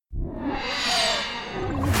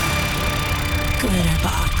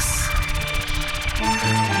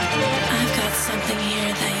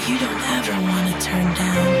you don't ever want to turn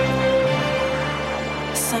down.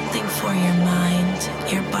 Something for your mind,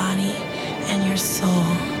 your body, and your soul.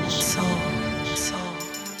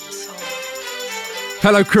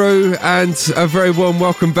 Hello crew, and a very warm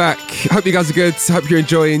welcome back. Hope you guys are good. Hope you're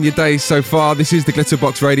enjoying your day so far. This is the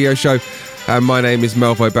Glitterbox Radio Show, and my name is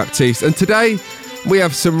Melvo Baptiste. And today we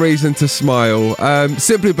have some reason to smile,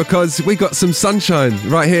 simply because we got some sunshine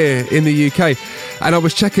right here in the UK. And I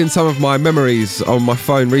was checking some of my memories on my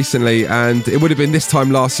phone recently, and it would have been this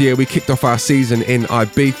time last year we kicked off our season in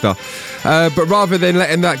Ibiza. But rather than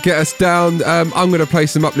letting that get us down, I'm going to play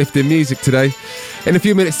some uplifting music today. In a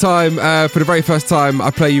few minutes' time, for the very first time,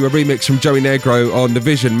 I play you a remix from Joey Negro on The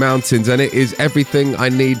Vision Mountains, and it is everything I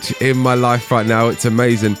need in my life right now. It's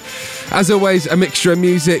amazing. As always, a mixture of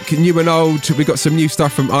music, new and old. We got some new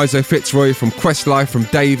stuff from Izo Fitzroy, from Questlife, from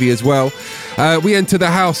Davey as well. We enter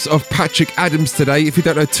the house of Patrick Adams today. If you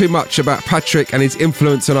don't know too much about Patrick and his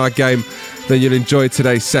influence on our game, then you'll enjoy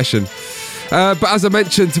today's session. But as I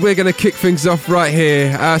mentioned, we're going to kick things off right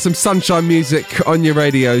here. Some sunshine music on your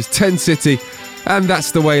radios, 10 City, and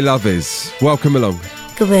That's the Way Love Is. Welcome along.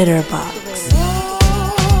 Glitterbox.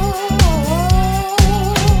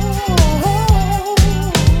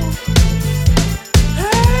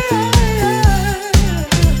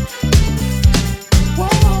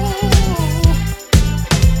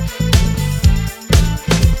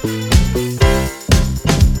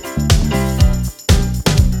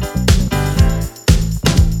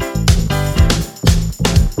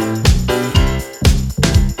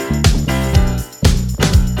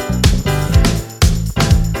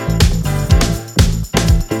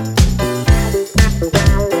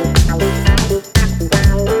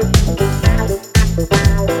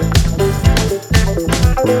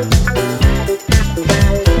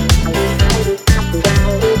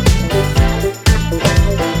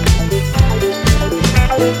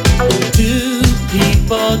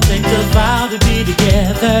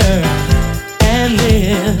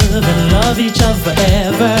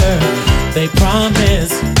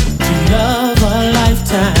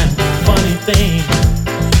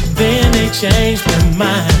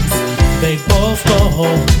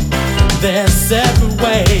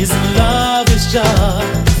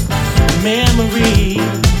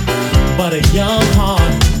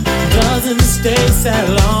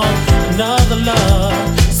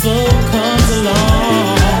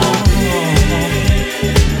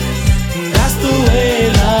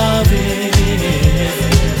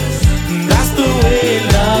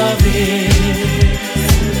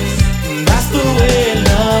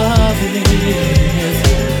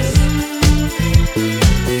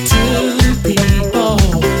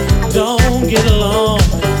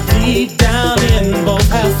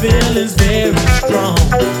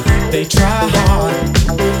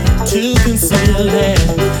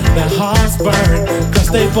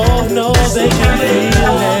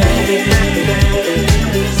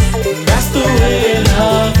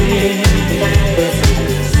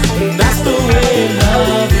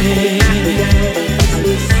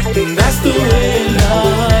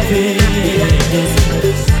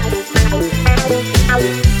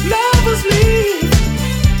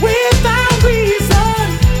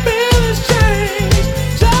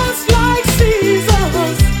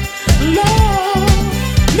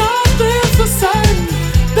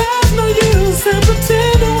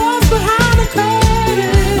 Pretend what's behind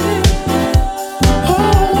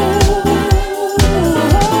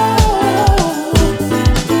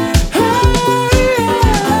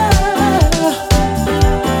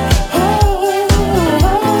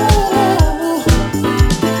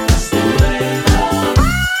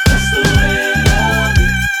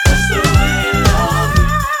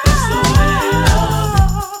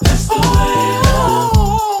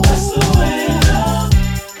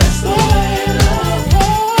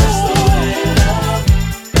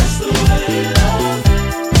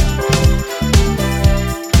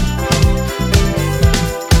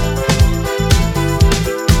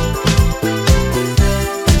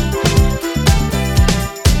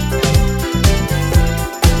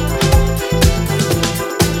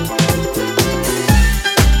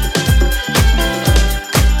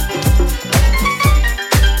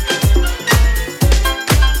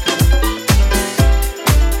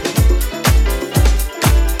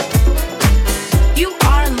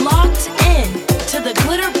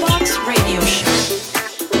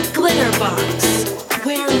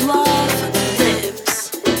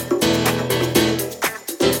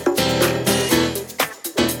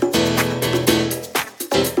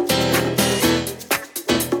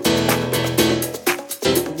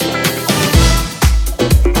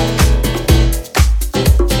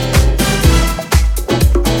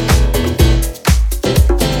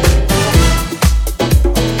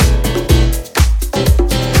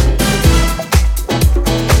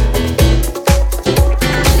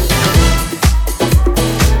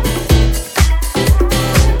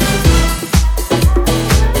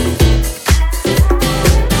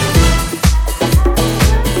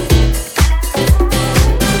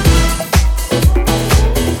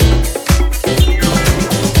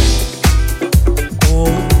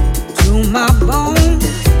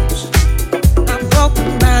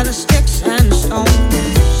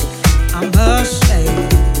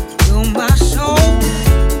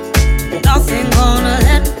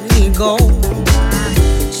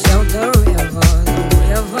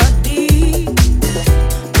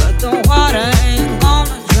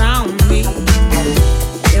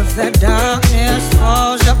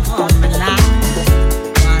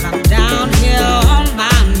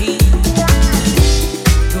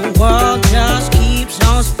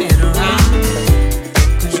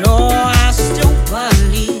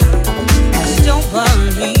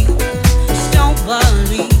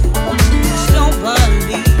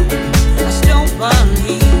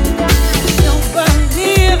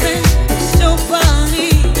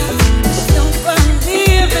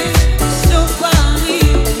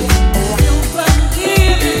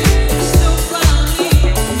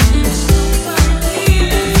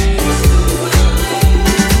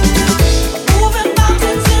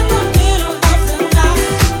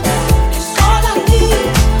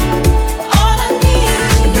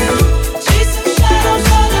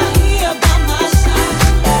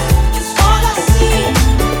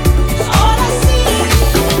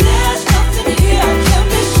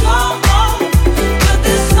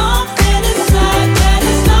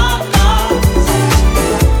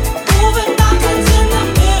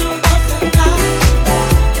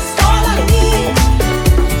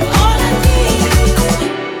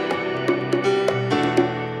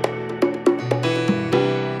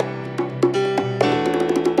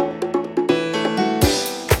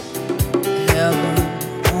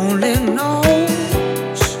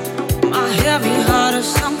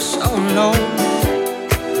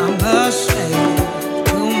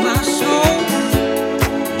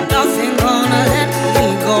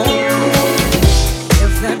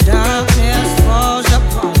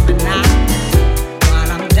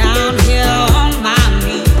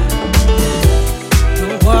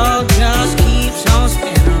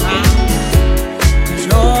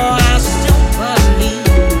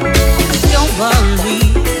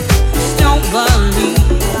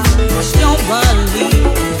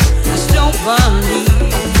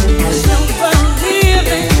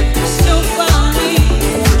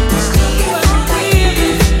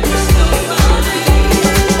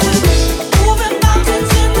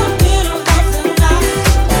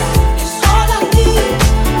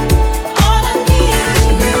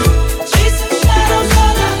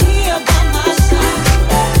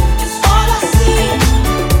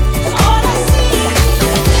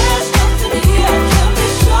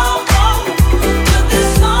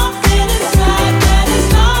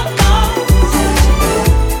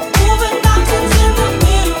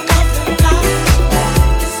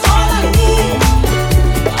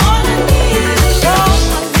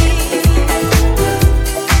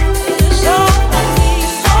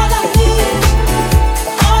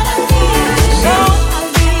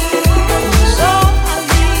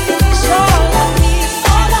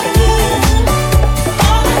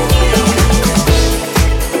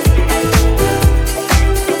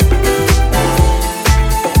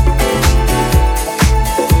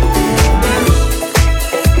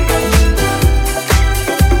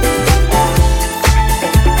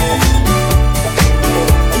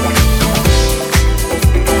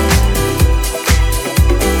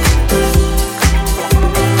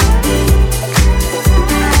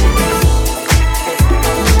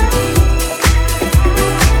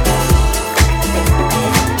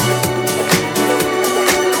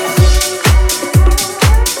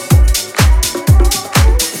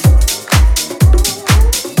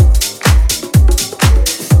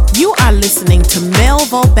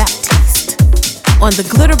Melvo Baptiste on the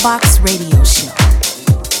Glitterbox Radio Show.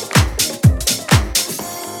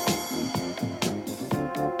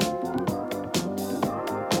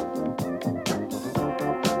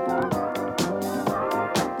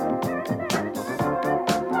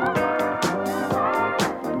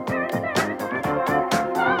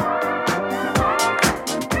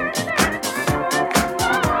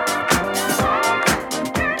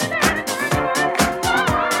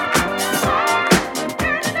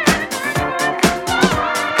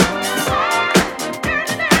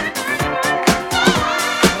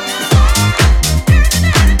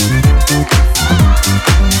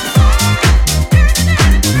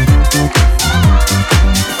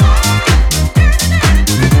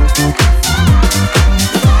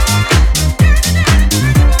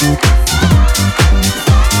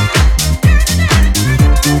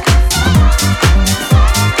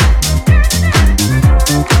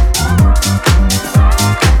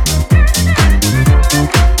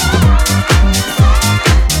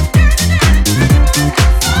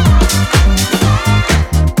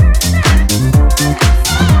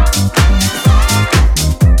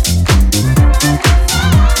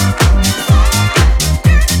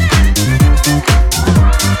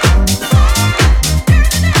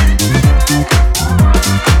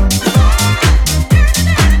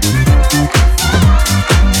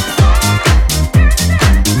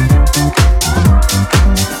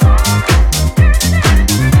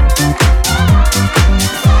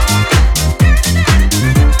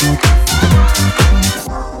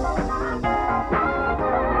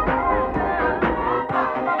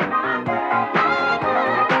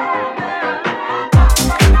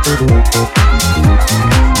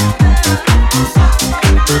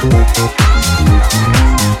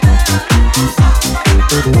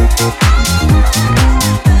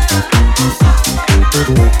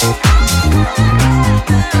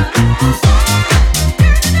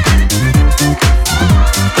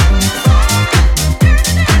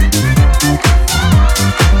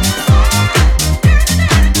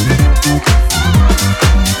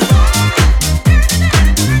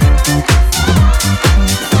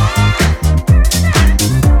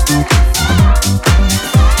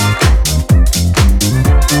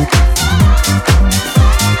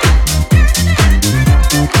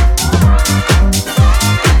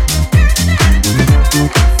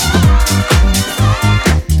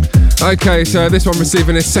 Okay, so this one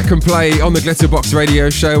receiving its second play on the Glitterbox Radio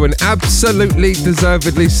Show, and absolutely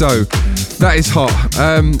deservedly so. That is hot.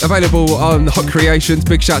 Available on Hot Creations.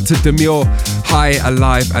 Big shout to Demure, High,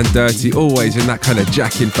 Alive and Dirty, always in that kind of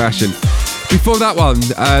jacking fashion. Before that one,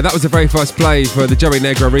 that was the very first play for the Joey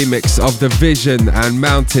Negro remix of The Vision and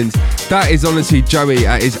Mountains. That is honestly Joey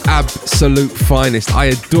at his absolute finest. I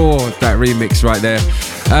adore that remix right there.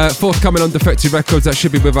 Forthcoming on Defected Records, that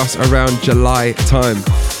should be with us around July time.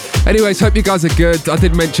 Anyways, hope you guys are good. I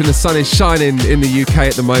did mention the sun is shining in the UK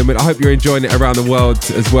at the moment. I hope you're enjoying it around the world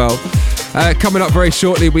as well. Coming up very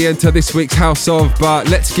shortly, we enter this week's House of, but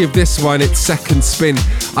let's give this one its second spin.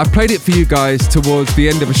 I played it for you guys towards the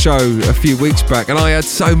end of a show a few weeks back, and I had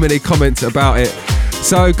so many comments about it.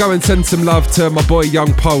 So go and send some love to my boy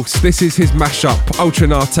Young Pulse. This is his mashup, Ultra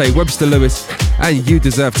Nate, Webster Lewis, and You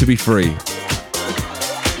Deserve to Be Free.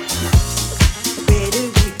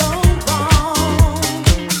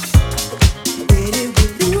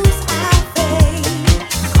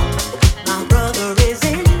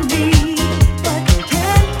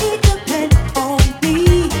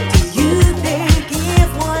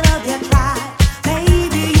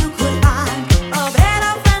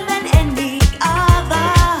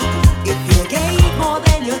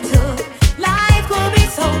 Life could be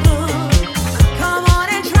so good. Come on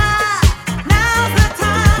and try.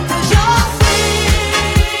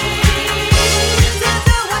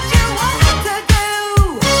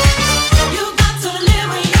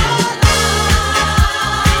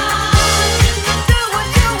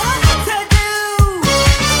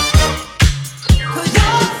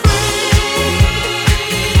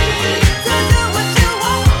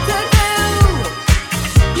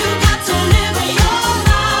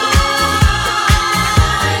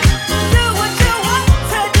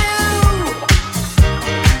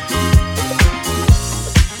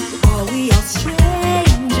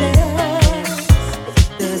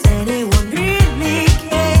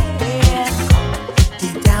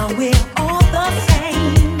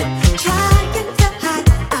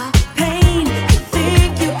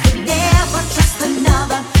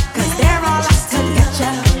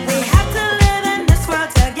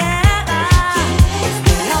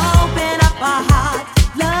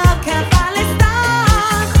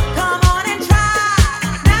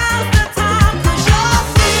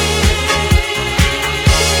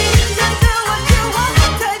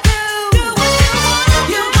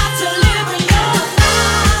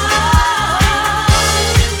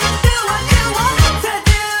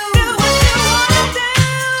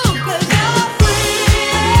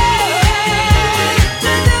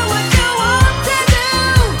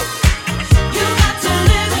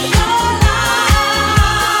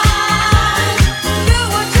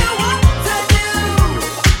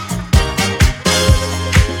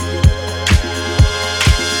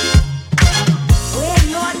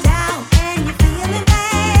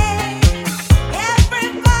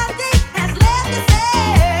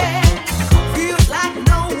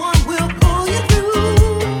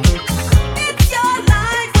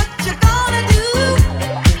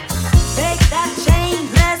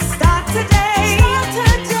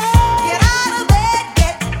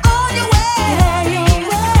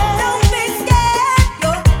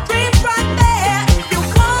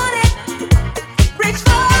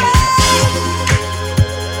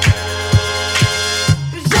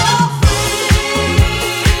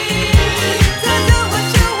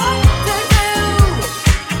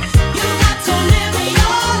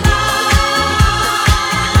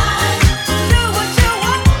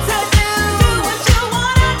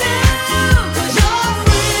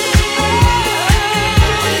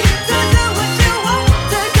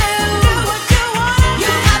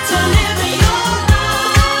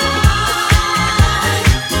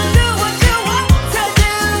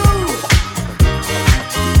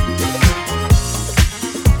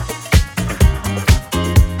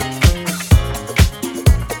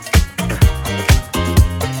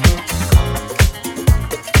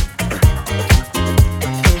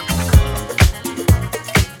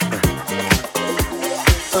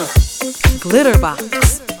 Glitterbox.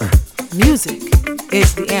 Music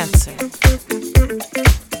is the answer.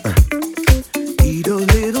 Eat a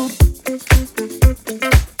little.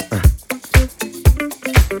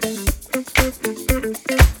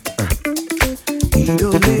 Eat a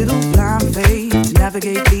little blind faith to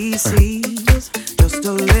navigate these seas. Just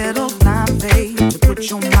a little blind faith to put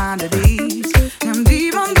your mind at ease. And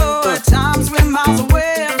even though at times we're miles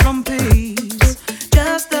away from peace,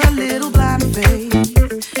 just a little blind faith.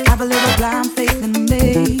 Have a little blind faith in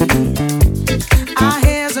me. I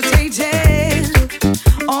hesitated,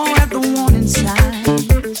 oh, at the warning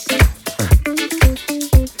signs.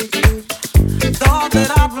 Thought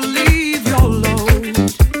that I'd relieve your load.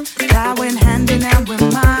 That went hand in hand with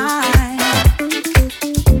mine.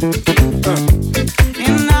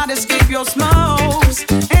 And I'd escape your smokes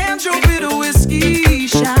and your bitter whiskey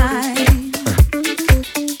shine.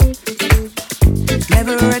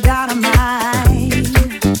 Never a doubt of mine.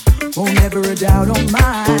 Oh, never a doubt of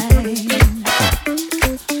mine.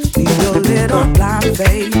 Need a little blind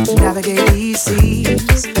faith to navigate these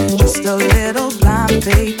seas. Just a little blind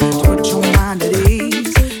faith to put your mind at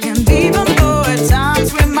ease. And even though at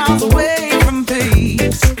times we're miles away from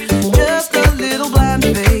peace, just a little blind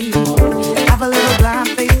faith. Have a little blind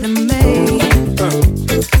faith in me.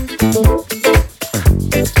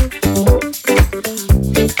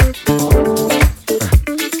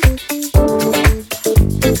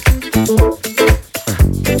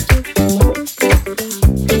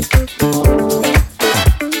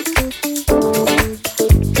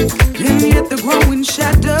 And yet the growing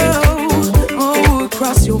shadow, oh,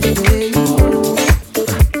 across your face,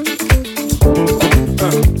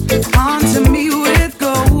 haunting me with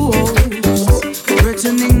ghosts,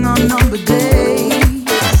 returning on numbered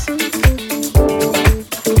days.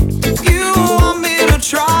 You want me to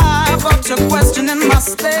try, but you're questioning my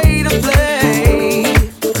state of play.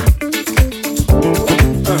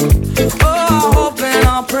 Oh, I hope and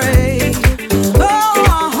I pray. Oh,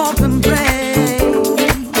 I hope and pray.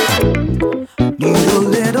 Need a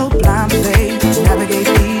little blind faith to navigate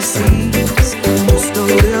these seas. Just a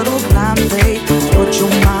little blind faith to put your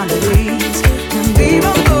mind at ease. And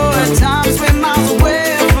even though at times we're miles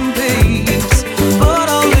away from peace, but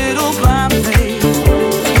a little blind faith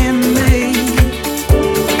in me.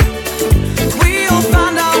 We'll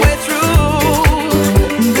find our way through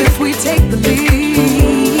if we take the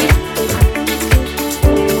lead.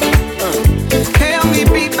 Help me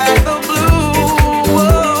beat back the blue,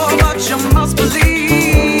 oh, but you must believe.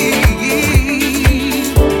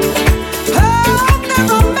 Oh, there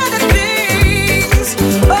are many things,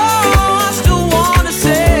 oh, I still wanna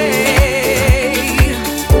say.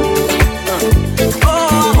 Oh,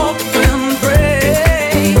 I hope and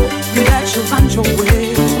pray that you'll find your way.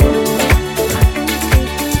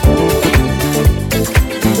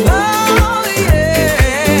 Oh, yeah.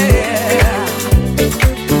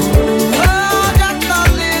 Oh, just a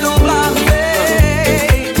little blind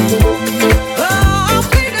faith. Oh, I'm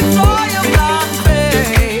pleading for your blind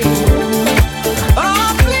faith. Oh,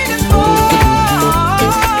 I'm pleading for.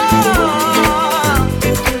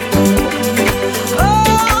 Oh,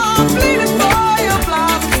 I'm pleading for your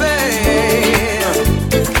blind faith.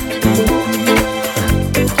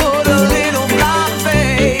 Put a little blind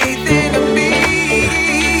faith in me.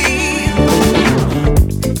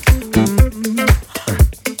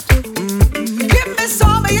 Give me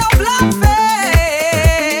some of your blind faith.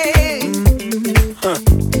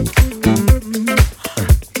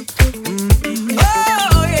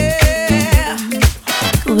 Oh, yeah.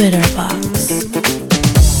 Glitterbox.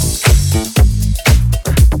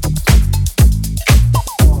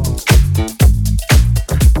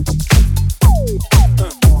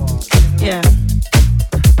 Yeah.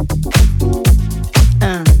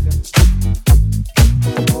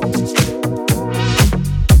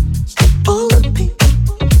 All the people,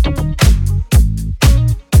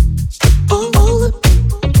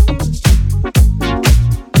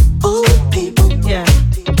 all the people. Yeah.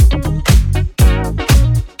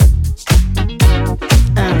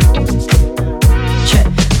 Check.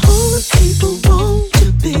 All the people want to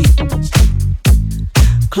be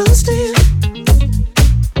close to you.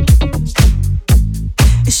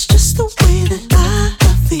 It's just the way that I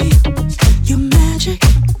feel. Your magic,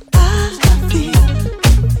 I feel.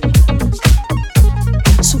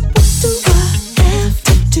 So what do I have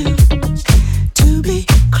to do to be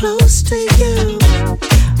close to you,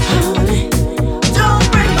 honey? Don't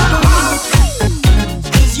break my heart,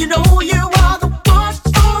 'cause you know you are the one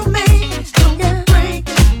for me. Don't break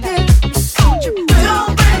it,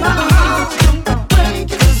 don't break my heart, don't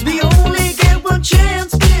break it, 'cause we only get one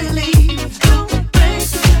chance, believe. Don't break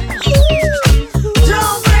it,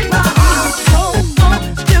 don't break my heart.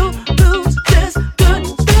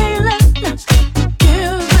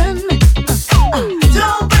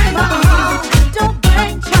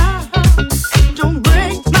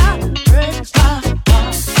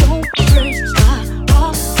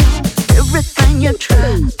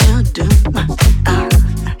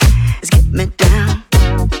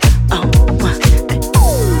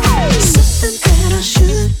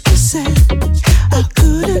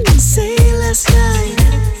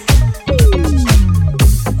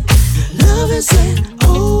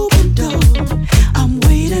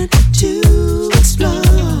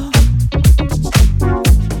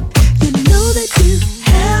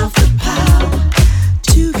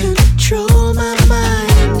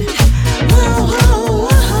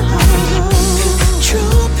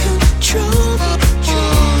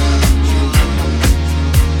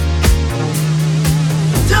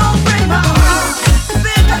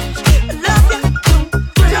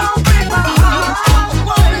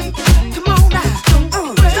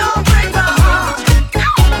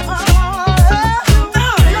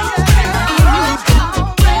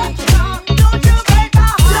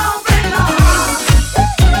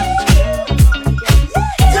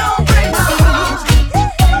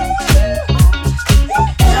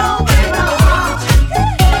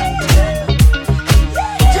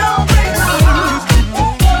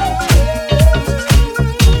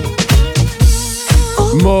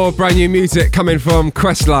 more brand new music coming from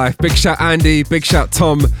Questlife. Big shout Andy, big shout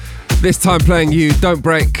Tom. This time playing you Don't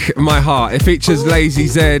Break My Heart. It features Lazy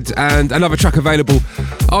Z and another track available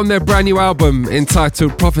on their brand new album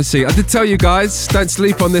entitled Prophecy. I did tell you guys, don't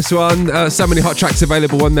sleep on this one. So many hot tracks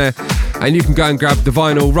available on there, and you can go and grab the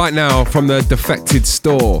vinyl right now from the Defected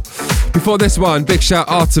store. Before this one, big shout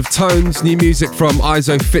Art of Tones, new music from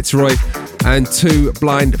Izo Fitzroy and 2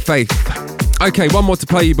 Blind Faith. Okay, one more to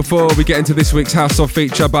play you before we get into this week's House of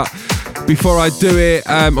feature, but before I do it,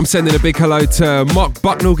 I'm sending a big hello to Mark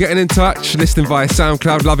Bucknell getting in touch, listening via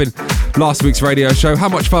SoundCloud, loving last week's radio show. How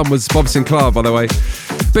much fun was Bob Sinclair, by the way?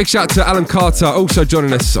 Big shout to Alan Carter, also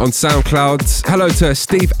joining us on SoundCloud. Hello to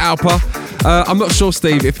Steve Alper. I'm not sure,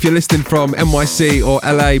 Steve, if you're listening from NYC or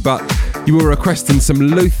LA, but you were requesting some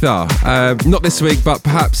Luther. Not this week, but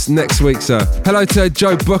perhaps next week, sir. Hello to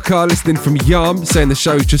Joe Booker, listening from Yarm, saying the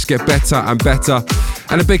shows just get better and better.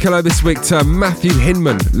 And a big hello this week to Matthew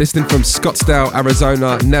Hinman, listening from Scottsdale,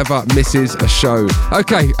 Arizona, never misses a show.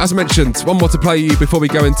 Okay, as mentioned, one more to play you before we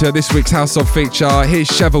go into this week's House of feature. Here's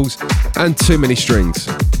Shovels and Too Many Strings.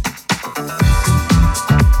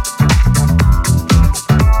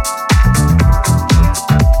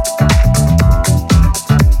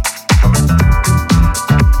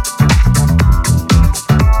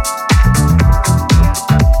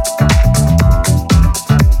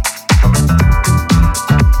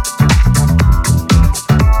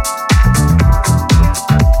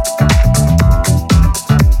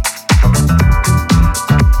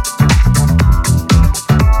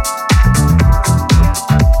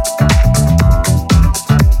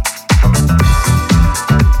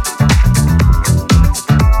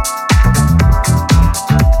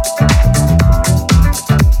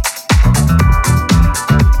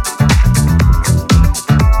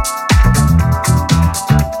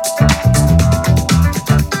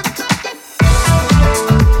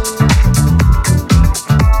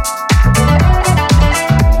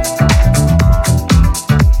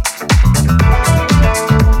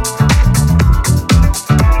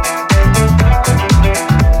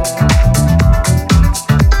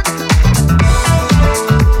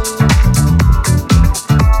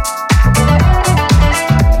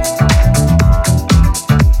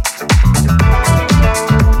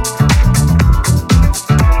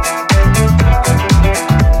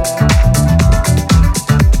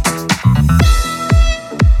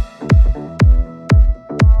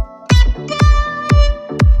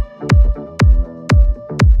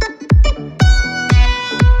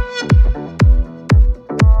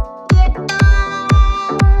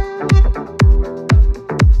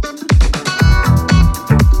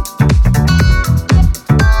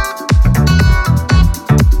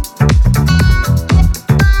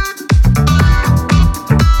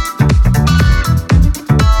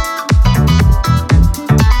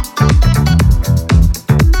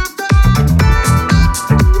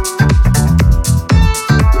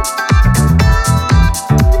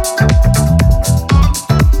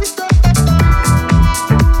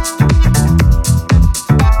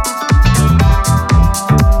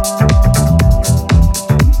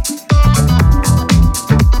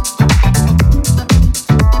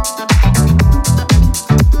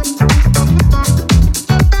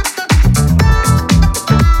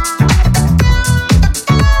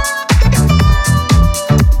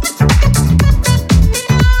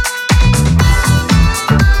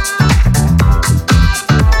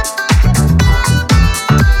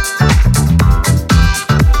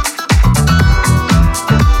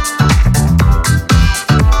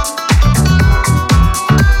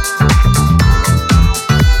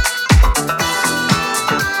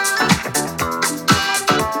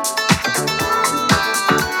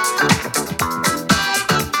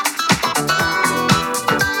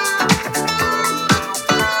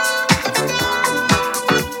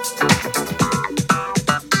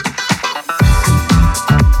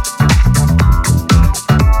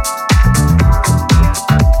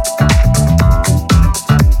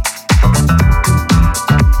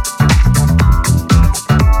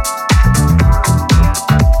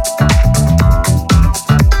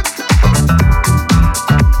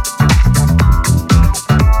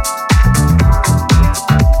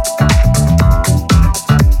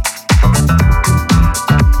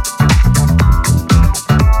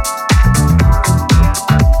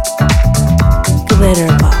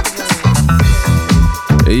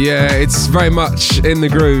 Yeah, it's very much in the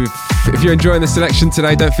groove. If you're enjoying the selection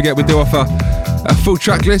today, don't forget we do offer a full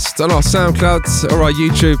track list on our SoundCloud or our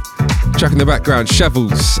YouTube. Track in the background,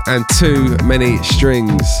 Shovels and Too Many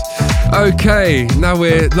Strings. Okay, now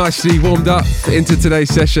we're nicely warmed up into today's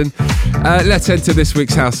session. Let's enter this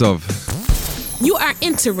week's House of. You are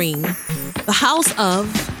entering the house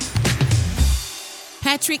of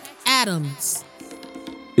Patrick Adams.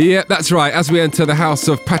 Yeah, that's right, as we enter the house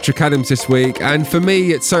of Patrick Adams this week. And for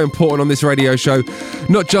me, it's so important on this radio show,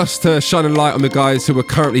 not just to shine a light on the guys who are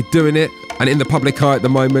currently doing it and in the public eye at the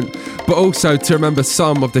moment, but also to remember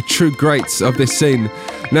some of the true greats of this scene.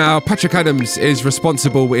 Now, Patrick Adams is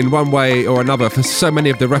responsible in one way or another for so many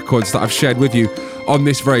of the records that I've shared with you on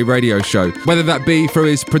this very radio show, whether that be through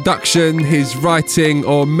his production, his writing,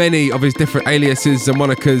 or many of his different aliases and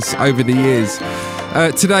monikers over the years.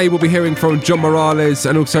 Today we'll be hearing from John Morales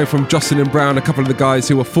and also from Jocelyn Brown, a couple of the guys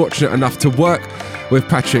who were fortunate enough to work with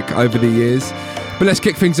Patrick over the years. But let's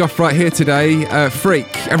kick things off right here today.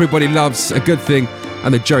 Freak, Everybody Loves a Good Thing,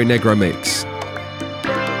 and the Joey Negro mix.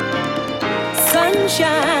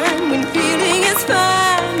 Sunshine when feeling is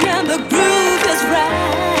fine and the groove is right.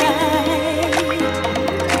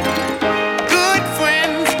 Good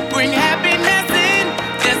friends bring happiness in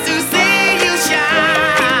just to see you shine.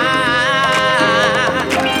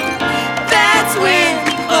 That's when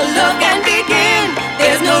a love can begin.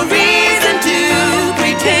 There's no reason to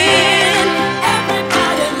pretend.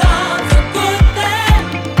 Everybody loves a good thing.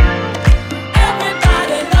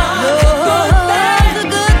 Everybody loves a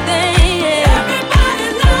good thing. Everybody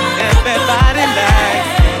loves a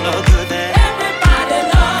good thing. Everybody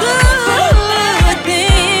loves a good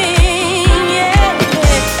thing. Yeah.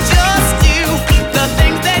 Just you, the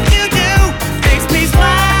things that you do makes me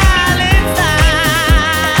smile inside.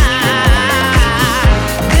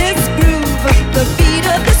 This groove, the beat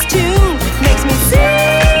of this tune makes me see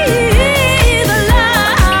the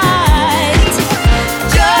light.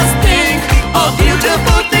 Just think of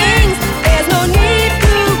beautiful things. There's no need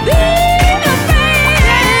to be afraid. Everybody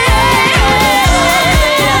loves a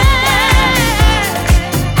good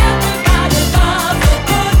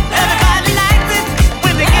thing. Everybody likes it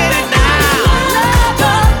when they get it now.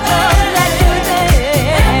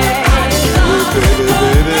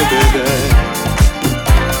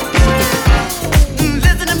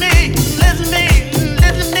 Listen to me, listen to me,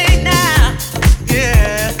 listen to me now.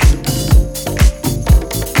 Yeah.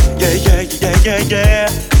 Yeah, yeah, yeah, yeah, yeah.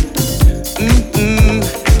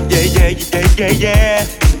 Yeah, yeah, yeah, yeah, yeah.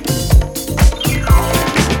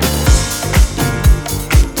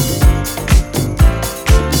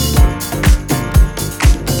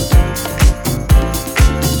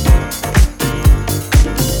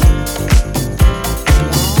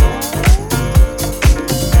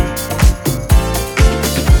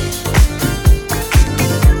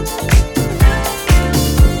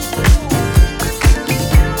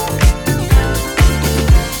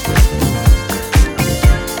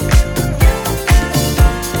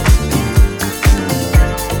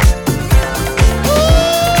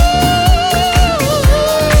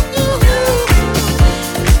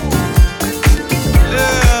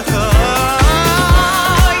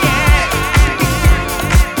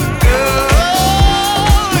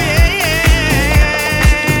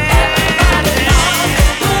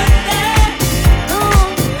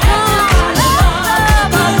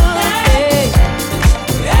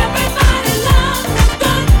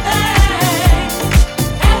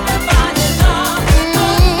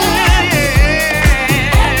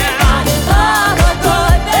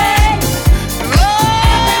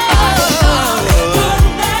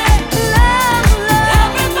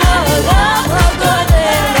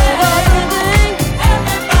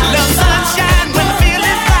 Love sunshine when the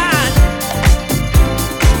feeling's fine.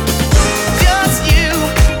 Just you,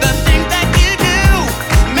 the things that you do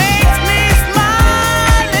makes me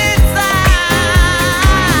smile inside.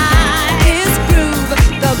 This groove,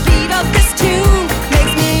 the beat of this tune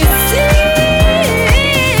makes me see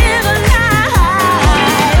the light.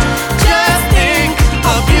 Just think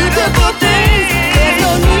of beautiful things. There's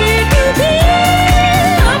no need to be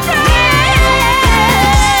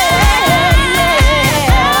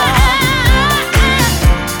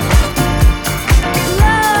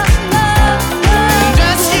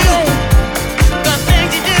Just you, the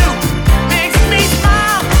things you do makes me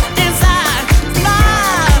smile inside.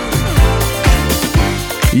 Smile.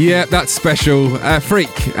 Yeah, that's special. Freak,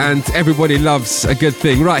 and Everybody Loves a Good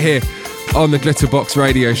Thing, right here on the Glitterbox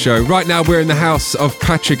Radio Show. Right now we're in the house of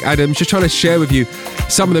Patrick Adams, just trying to share with you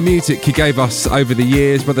some of the music he gave us over the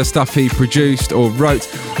years, whether stuff he produced or wrote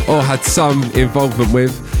or had some involvement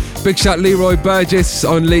with. Big shout Leroy Burgess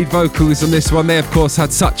on lead vocals on this one. They of course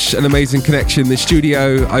had such an amazing connection in the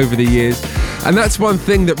studio over the years, and that's one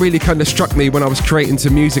thing that really kind of struck me when I was creating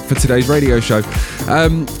some music for today's radio show.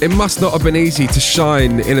 It must not have been easy to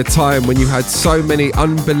shine in a time when you had so many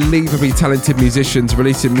unbelievably talented musicians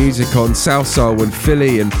releasing music on South Soul and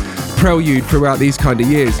Philly and Prelude throughout these kind of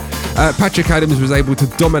years. Patrick Adams was able to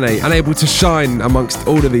dominate and able to shine amongst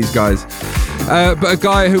all of these guys. But a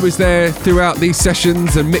guy who was there throughout these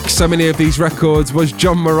sessions and mixed so many of these records was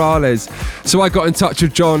John Morales. So I got in touch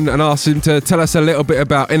with John and asked him to tell us a little bit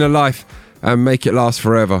about Inner Life and Make It Last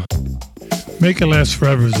Forever. Make It Last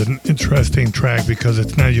Forever is an interesting track because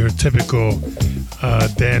it's not your typical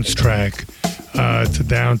dance track. It's a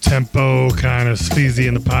down-tempo, kind of sleazy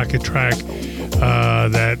in the pocket track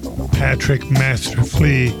that Patrick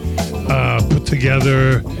masterfully put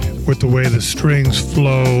together with the way the strings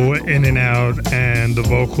flow in and out and the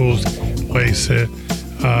vocals lace it.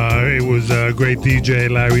 It was a great DJ,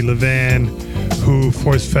 Larry Levan, who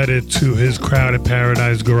force-fed it to his crowd at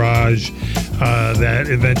Paradise Garage that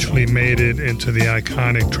eventually made it into the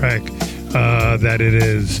iconic track that it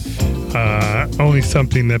is. Only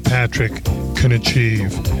something that Patrick can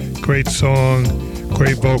achieve. Great song,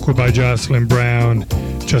 great vocal by Jocelyn Brown,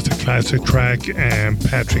 just a classic track, and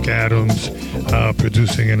Patrick Adams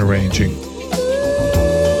producing and arranging.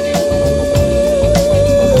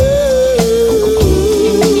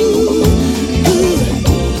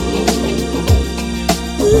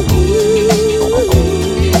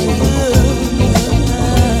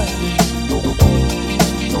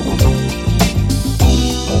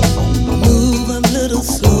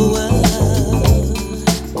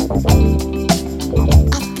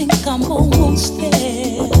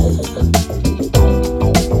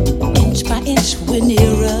 We're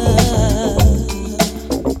nearer.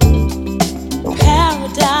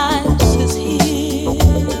 Paradise is here.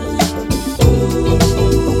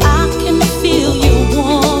 I can feel you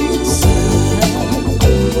warm inside.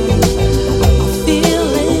 A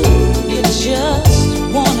feeling you just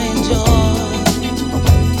wanna enjoy.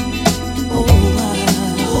 Oh,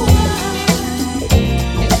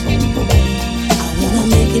 I wanna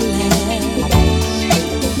make it last.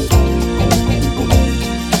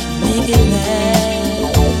 Make it last.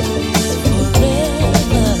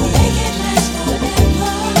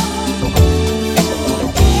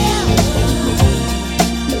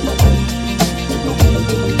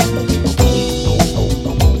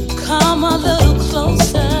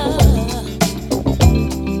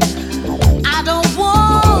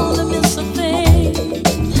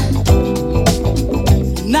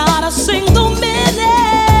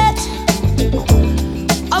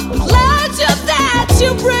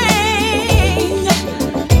 You bring,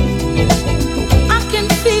 I can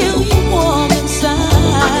feel you warm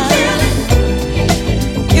inside.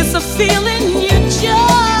 It's a feeling you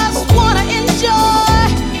just wanna enjoy.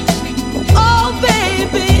 Oh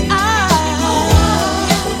baby, I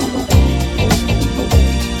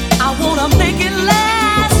wanna make it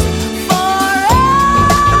last forever.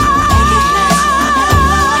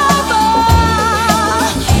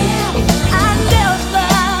 I never.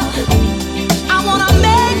 I wanna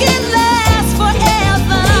make it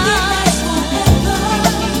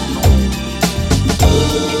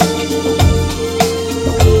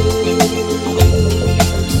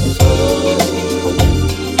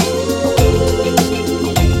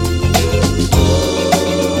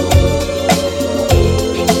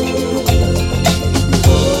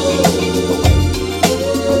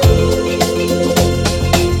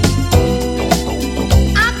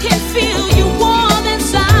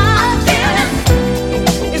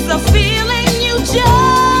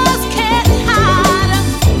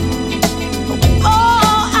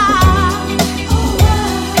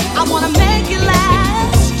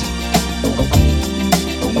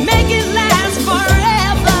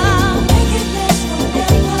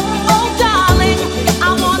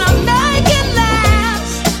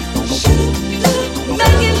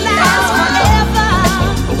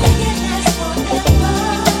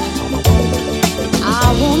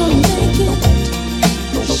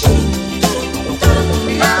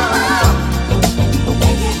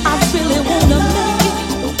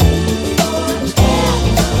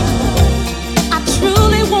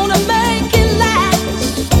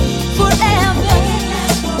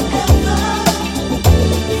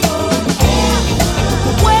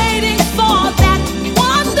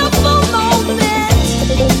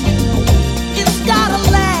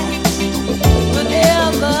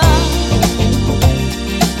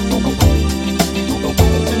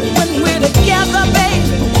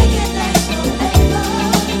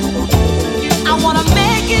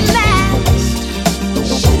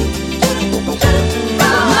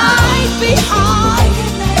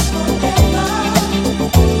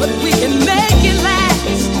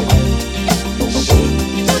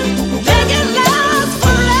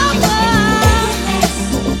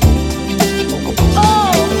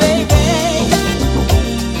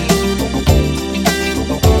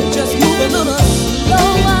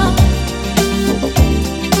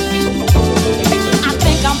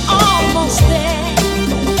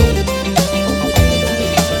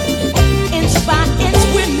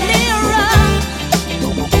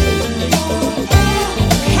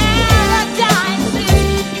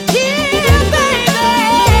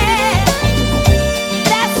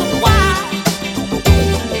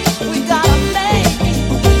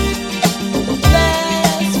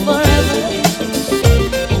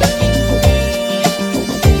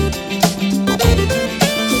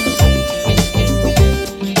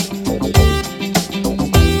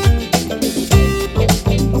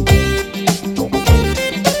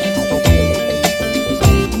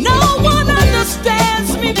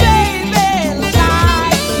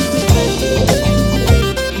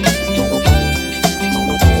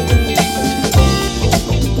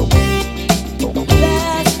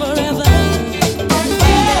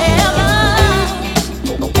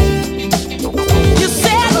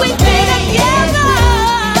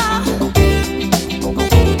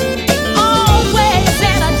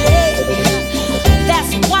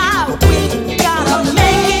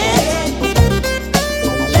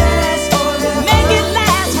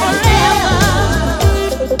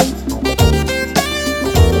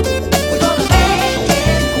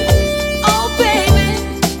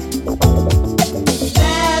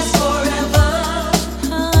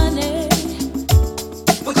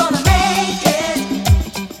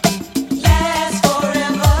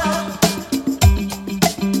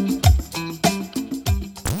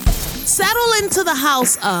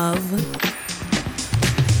house of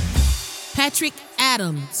Patrick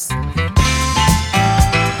Adams.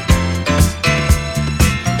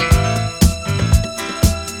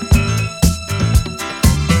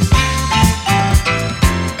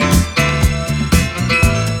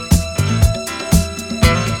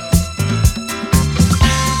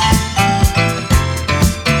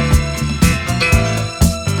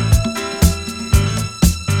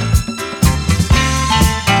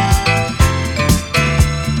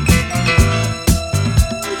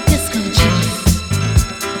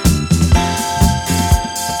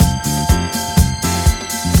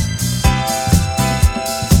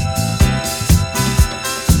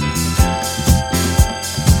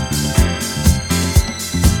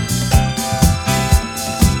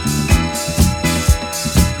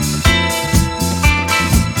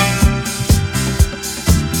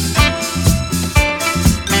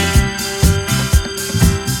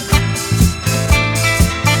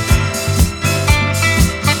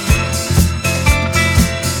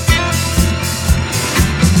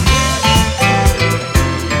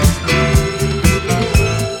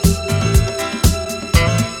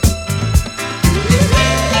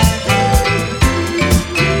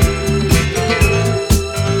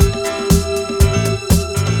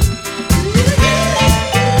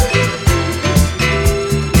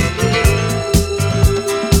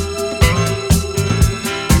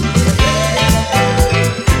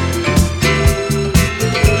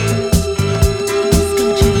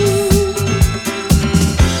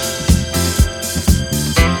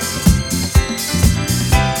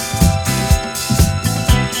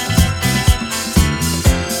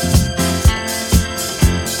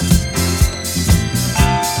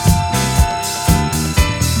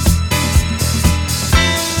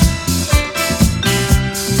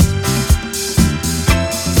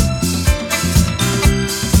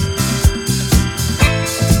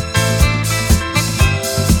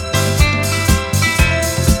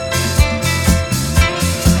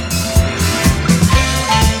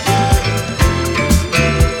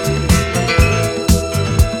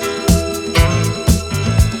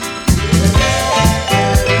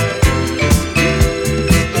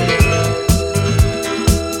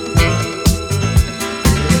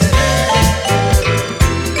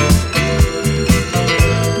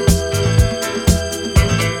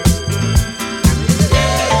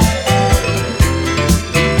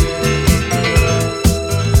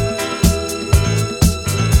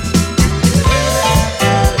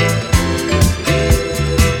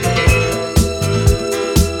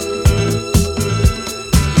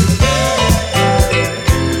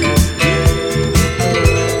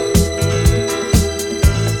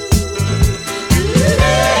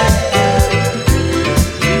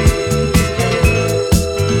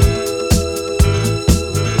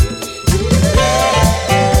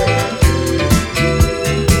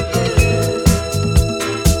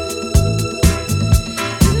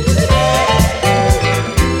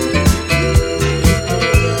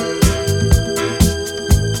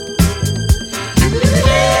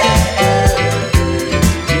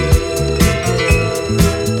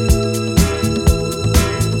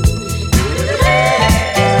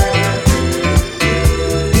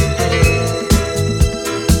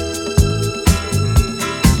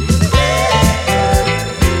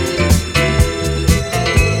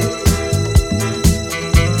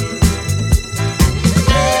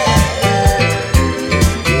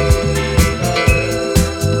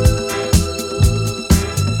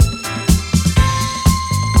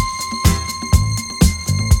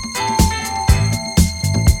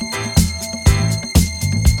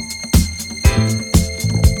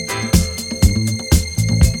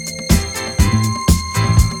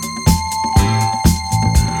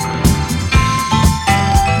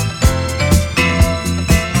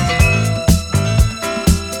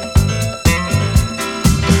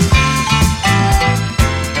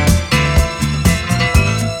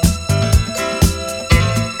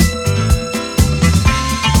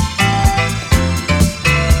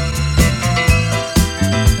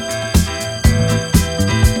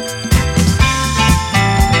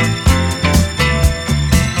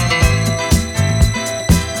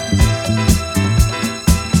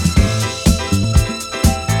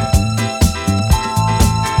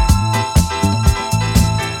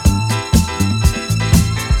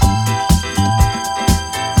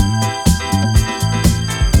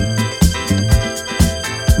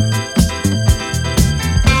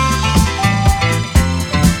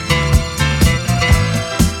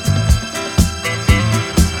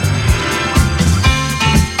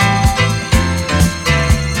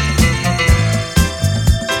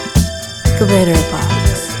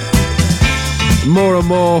 more and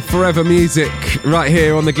more forever music right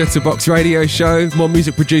here on the Glitterbox Radio Show. More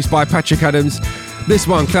music produced by Patrick Adams. This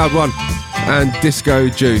one, Cloud One and Disco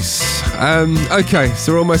Juice. Okay,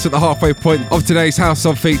 so we're almost at the halfway point of today's House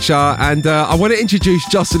of feature, and I want to introduce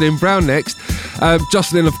Jocelyn Brown next.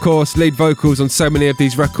 Jocelyn, of course, lead vocals on so many of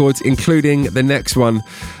these records, including the next one.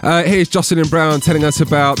 Here's Jocelyn Brown telling us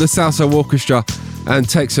about the Salsoul Orchestra and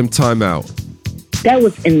Take Some Time Out. That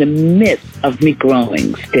was in the midst of me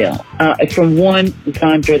growing still. From one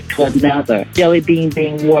genre to another. Jelly Bean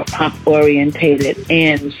being more pop-orientated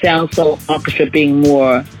and Salsoul Orchestra being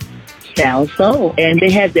more Salsoul. And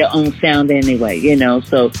they had their own sound anyway, you know,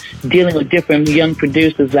 so dealing with different young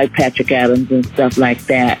producers like Patrick Adams and stuff like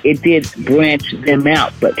that, it did branch them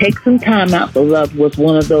out. But Take Some Time Out for Love was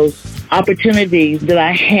one of those opportunities that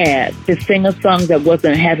I had to sing a song that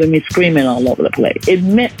wasn't having me screaming all over the place. It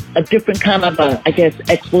meant a different kind of,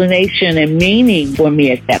 explanation and meaning for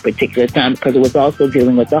me at that particular time because it was also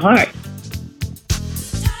dealing with the heart.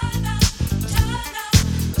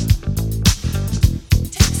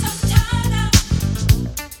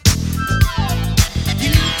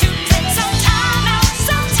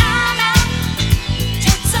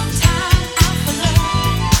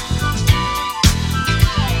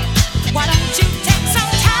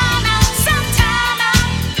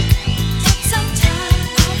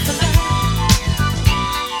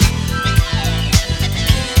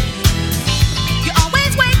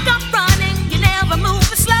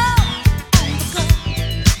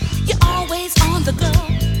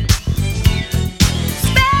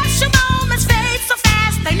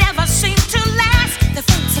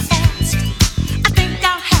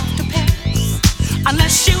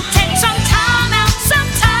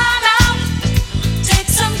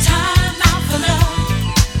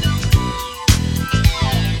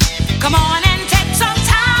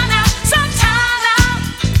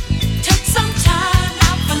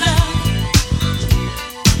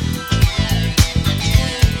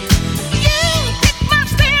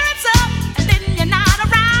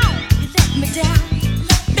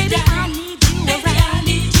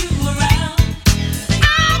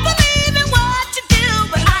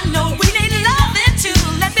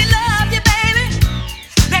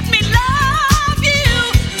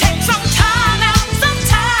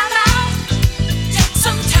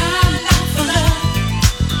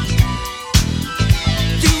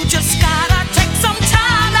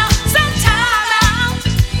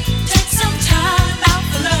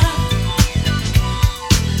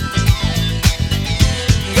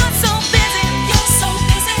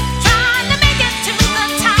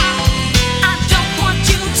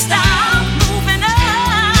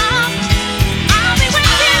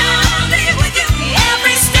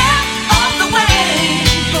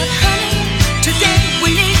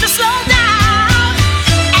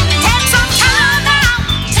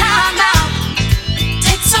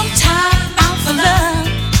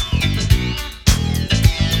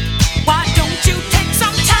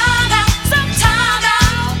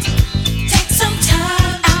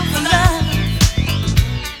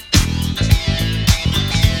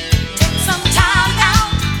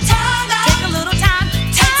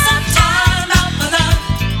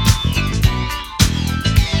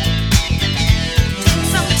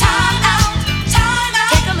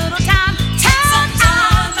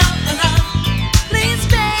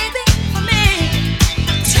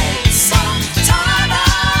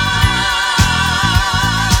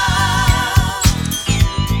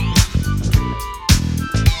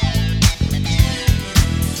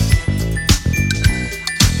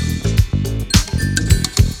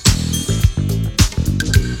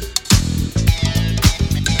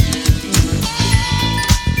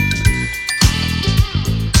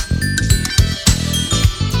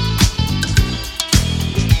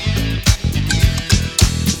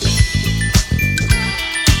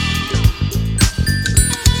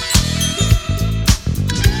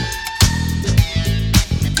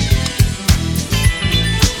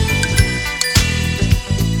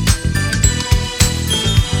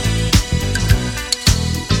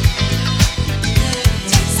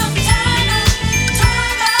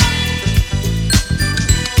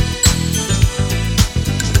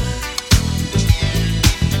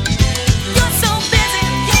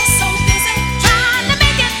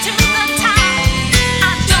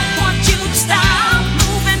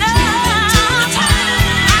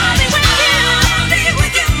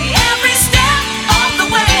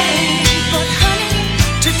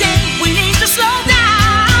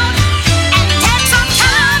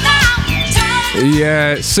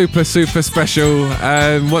 Yeah, super special.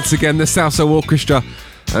 Once again, the Salsoul Orchestra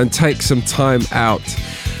and Take Some Time Out.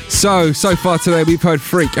 So far today we've heard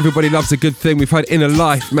Freak, Everybody Loves a Good Thing. We've heard Inner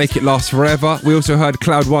Life, Make It Last Forever. We also heard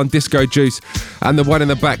Cloud One, Disco Juice, and the one in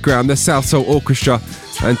the background, the South Soul Orchestra,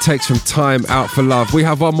 and Take Some Time Out for Love. We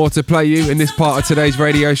have one more to play you in this part of today's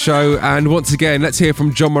radio show, and once again, let's hear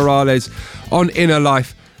from John Morales on Inner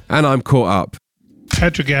Life, and I'm Caught Up.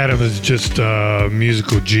 Patrick Adams is just a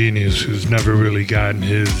musical genius who's never really gotten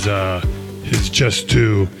his just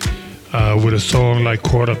due. With a song like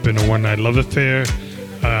Caught Up in a One Night Love Affair,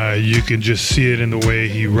 you can just see it in the way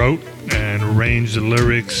he wrote and arranged the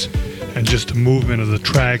lyrics and just the movement of the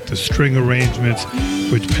track, the string arrangements,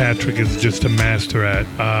 which Patrick is just a master at.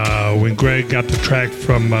 When Greg got the track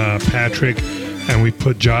from Patrick and we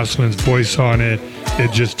put Jocelyn's voice on it,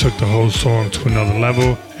 it just took the whole song to another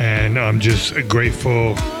level, and I'm just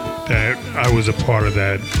grateful that I was a part of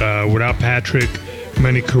that. Without Patrick,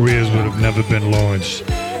 many careers would have never been launched.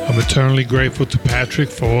 I'm eternally grateful to Patrick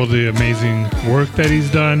for all the amazing work that he's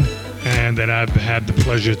done and that I've had the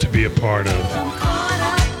pleasure to be a part of.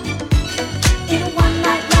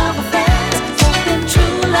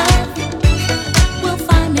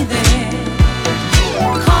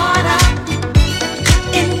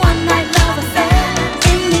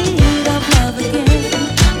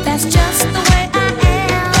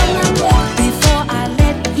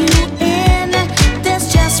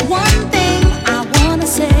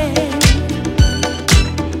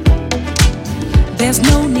 There's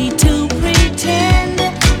no need to pretend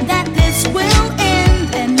that this will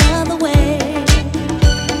end another way.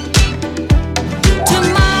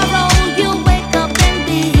 Tomorrow you'll wake up and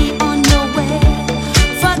be on your way.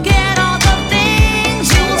 Forget all the things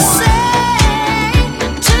you'll say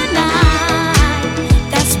tonight.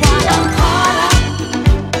 That's why I'm caught up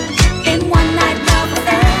in one night love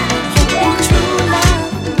affair. Hoping true love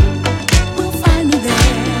will find me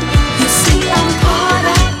there. You see, I'm caught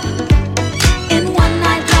up in one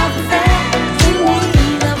night love affair, in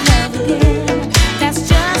need of love again. That's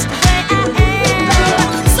just the way I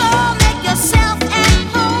am. So make yourself at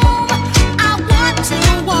home. I want to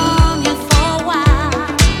warm you for a while.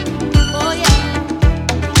 Oh yeah.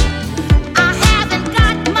 I haven't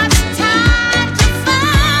got much time to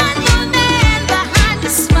find your man behind the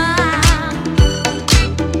smile.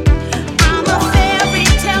 I'm a fairy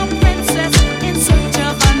tale princess in search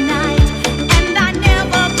of a knight, and I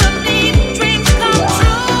never believe dreams come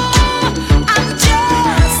true. I'm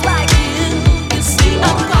just like you. You see,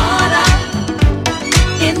 I'm caught up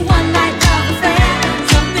in one night love affair.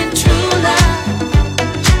 Hoping true love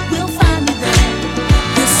will find me there.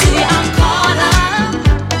 You see, I'm caught up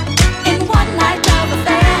in one night love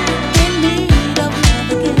affair, in need of love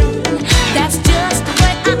again. That's just the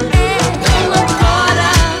way I am. I'm caught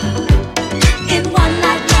up in one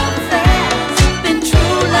night love affair, hoping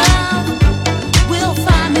true love will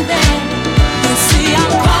find me there. You see,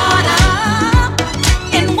 I'm caught up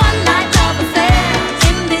in one night love affair,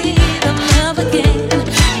 in need of love again.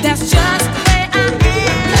 That's just the way I am.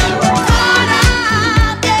 Caught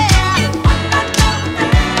up, yeah, in one night love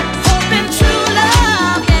affair, hoping true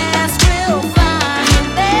love, yes, will find me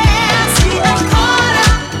there. See, I'm caught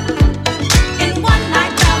up in one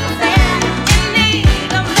night love affair, in need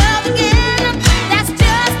of love again. That's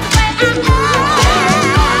just the way I am.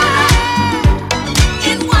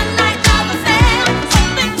 In one night love affair,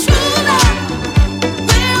 hoping true love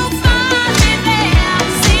will find me there.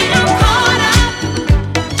 See, I'm caught up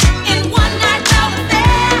in one night love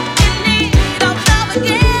affair, in need of love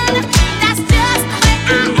again. That's just the way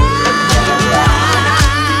I am.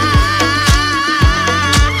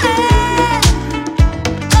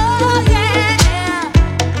 Oh yeah.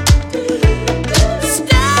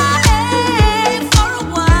 Stay for a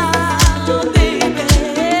while, baby.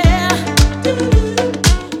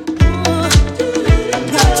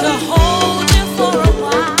 Got to hold you for a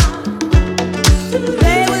while,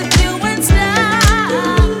 play with you in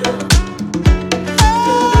style.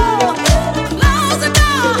 Oh, close the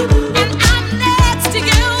door and I'm next to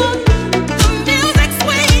you. The music's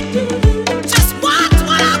sweet, just watch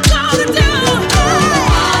what I'm gonna do.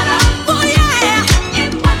 Oh yeah,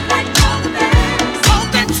 in one night love affair,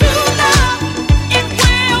 hoping true love, it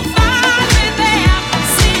will find me there.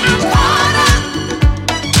 See, I'm caught up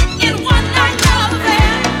in one night love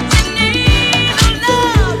affair, in need of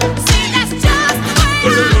love. See, that's just the way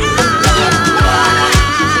I am.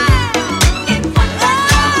 In one night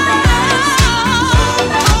love affair,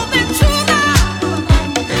 hoping true love,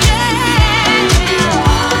 yeah.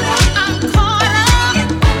 I'm caught up in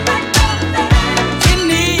one night love affair, in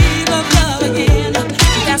need of love again.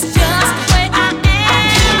 That's just the way I am.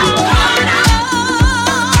 I'm caught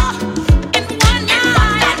up in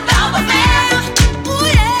one night love affair. Ooh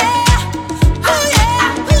yeah, ooh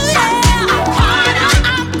yeah, ooh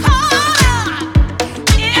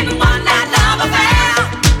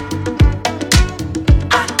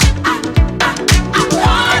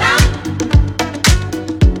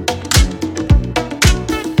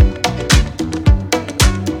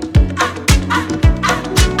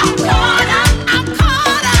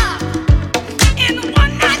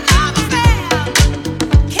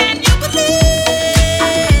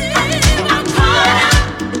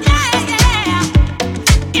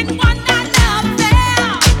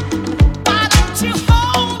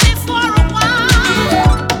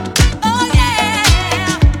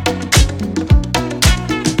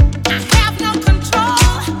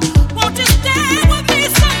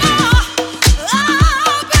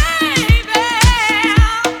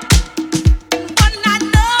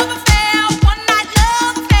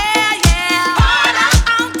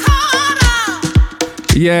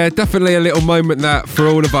Yeah, definitely a little moment that for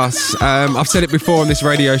all of us. I've said it before on this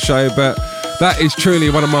radio show, but that is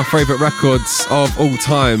truly one of my favourite records of all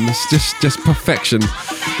time. It's just perfection.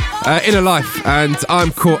 Inner Life, and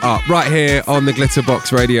I'm Caught Up right here on the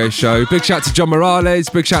Glitterbox radio show. Big shout to John Morales,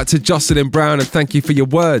 big shout to Jocelyn Brown, and thank you for your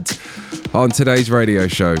words on today's radio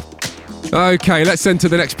show. Okay, let's enter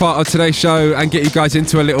the next part of today's show and get you guys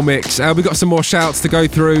into a little mix. We've got some more shouts to go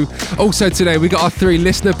through. Also today, we got our 3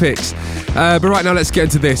 listener picks. But right now, let's get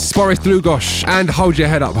into this. Boris Dlugosch and Hold Your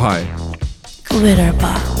Head Up High.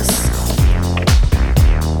 Glitterbox.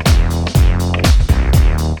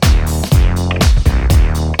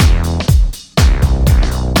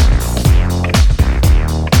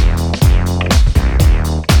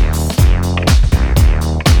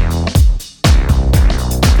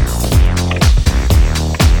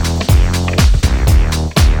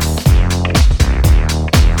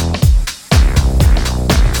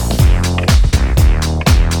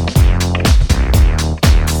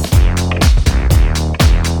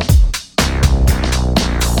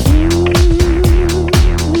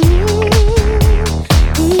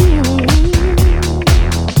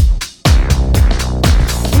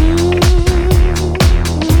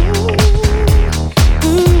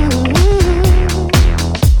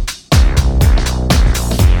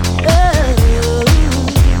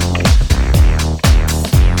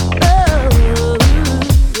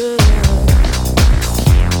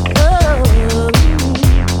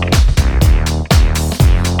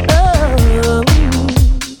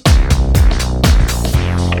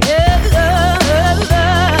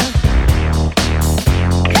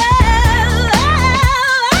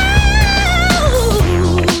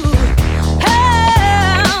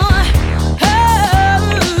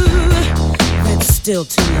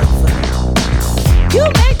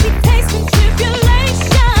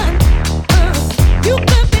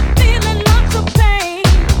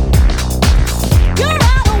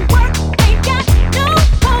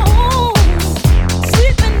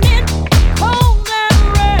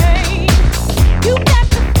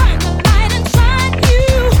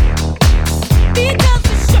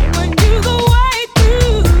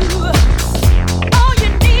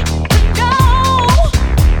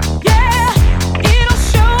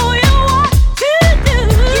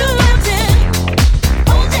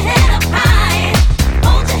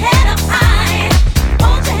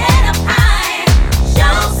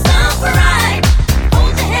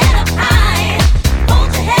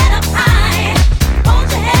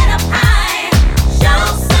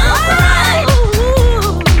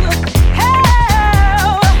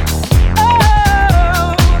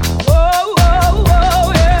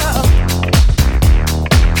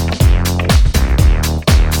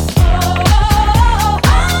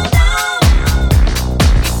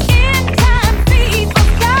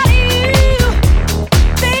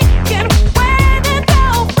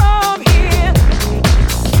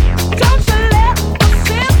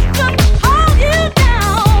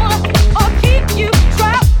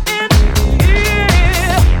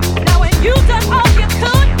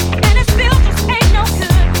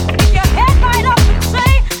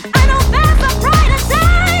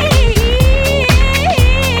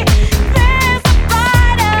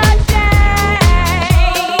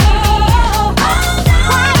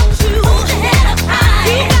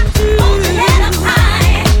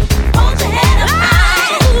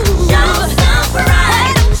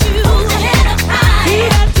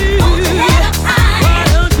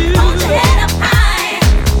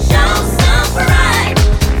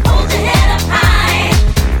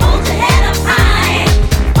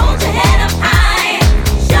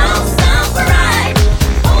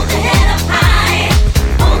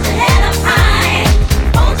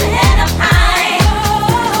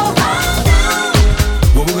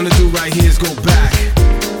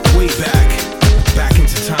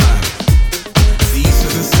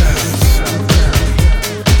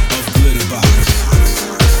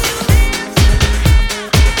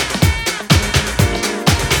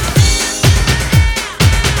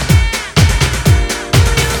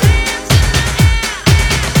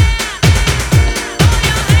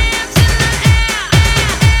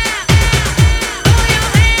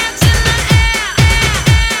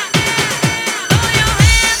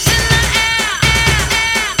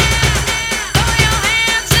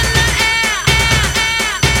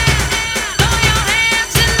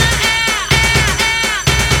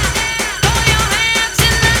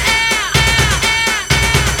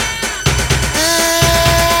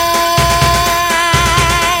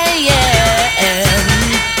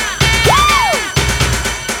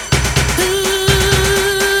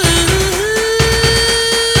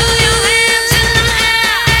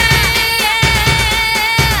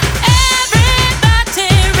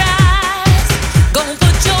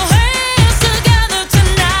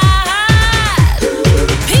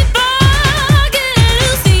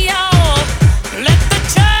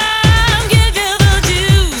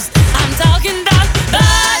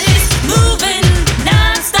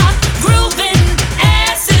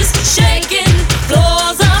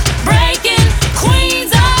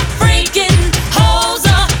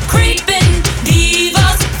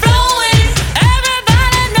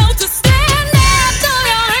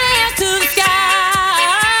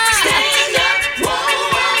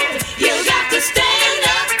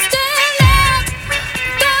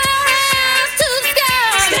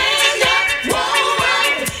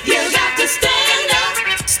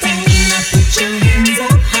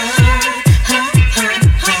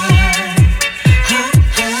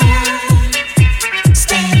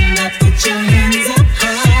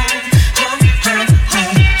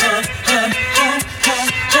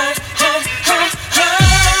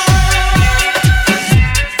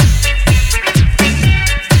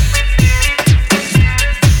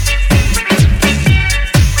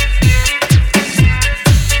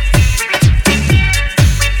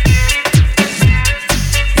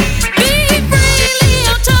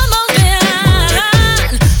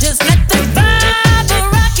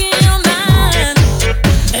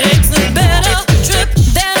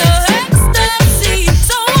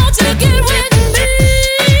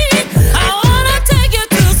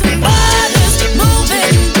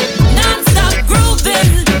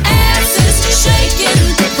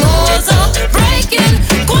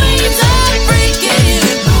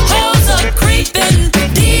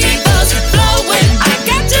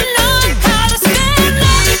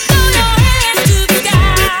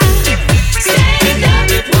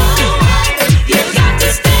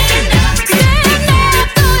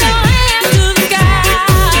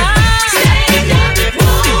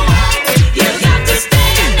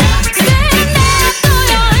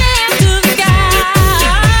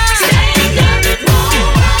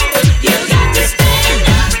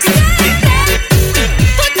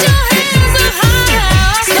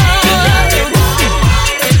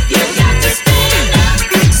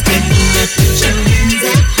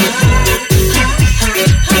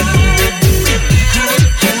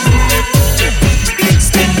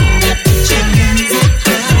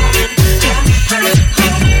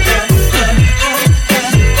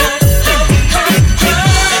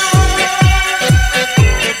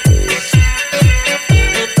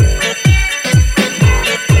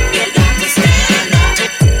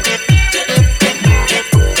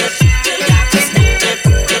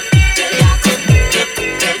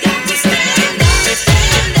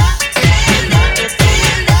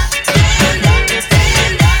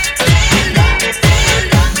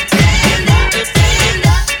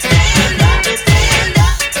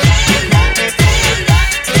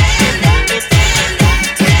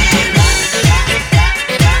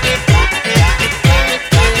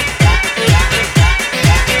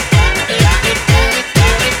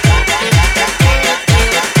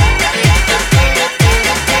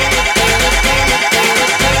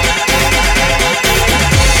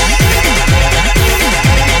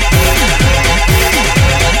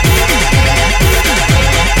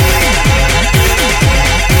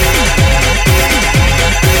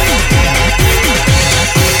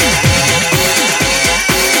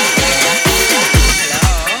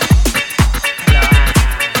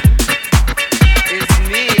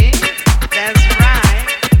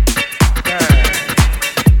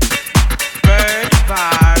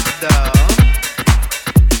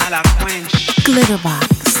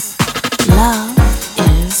 Glitterbox. Love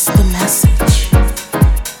is the message.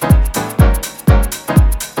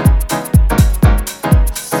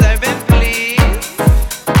 Seven, please.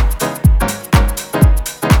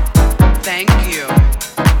 Thank you.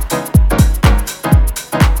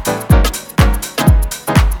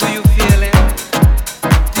 Do you feel it?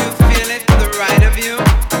 Do you feel it to the right of you?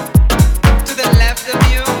 To the left of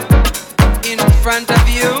you? In front of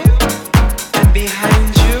you? And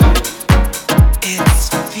behind you? It's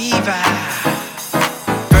fever.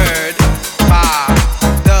 Bird, bar,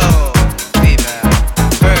 do, fever.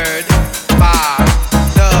 Bird, bar,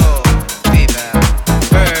 do, fever.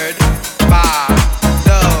 Bird, bar,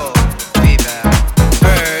 do, fever.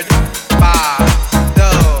 Bird, bar,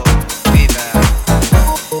 do, fever.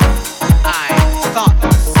 I thought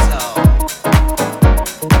so.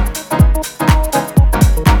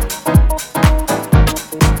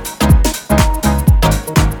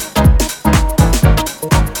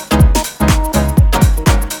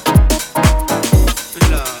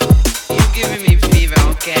 Look, you giving me fever,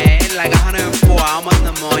 okay? Like 104, almost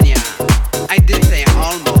pneumonia. I did say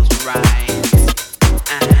almost right.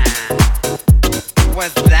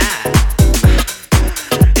 What's that?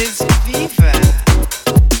 It's fever.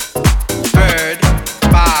 Bird,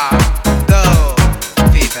 bar, do,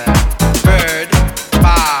 fever. Bird,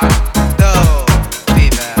 bar, do,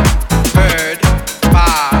 fever. Bird,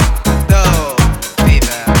 bar, do,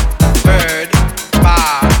 fever. Bird,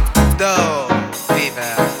 bar, do,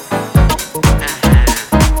 fever.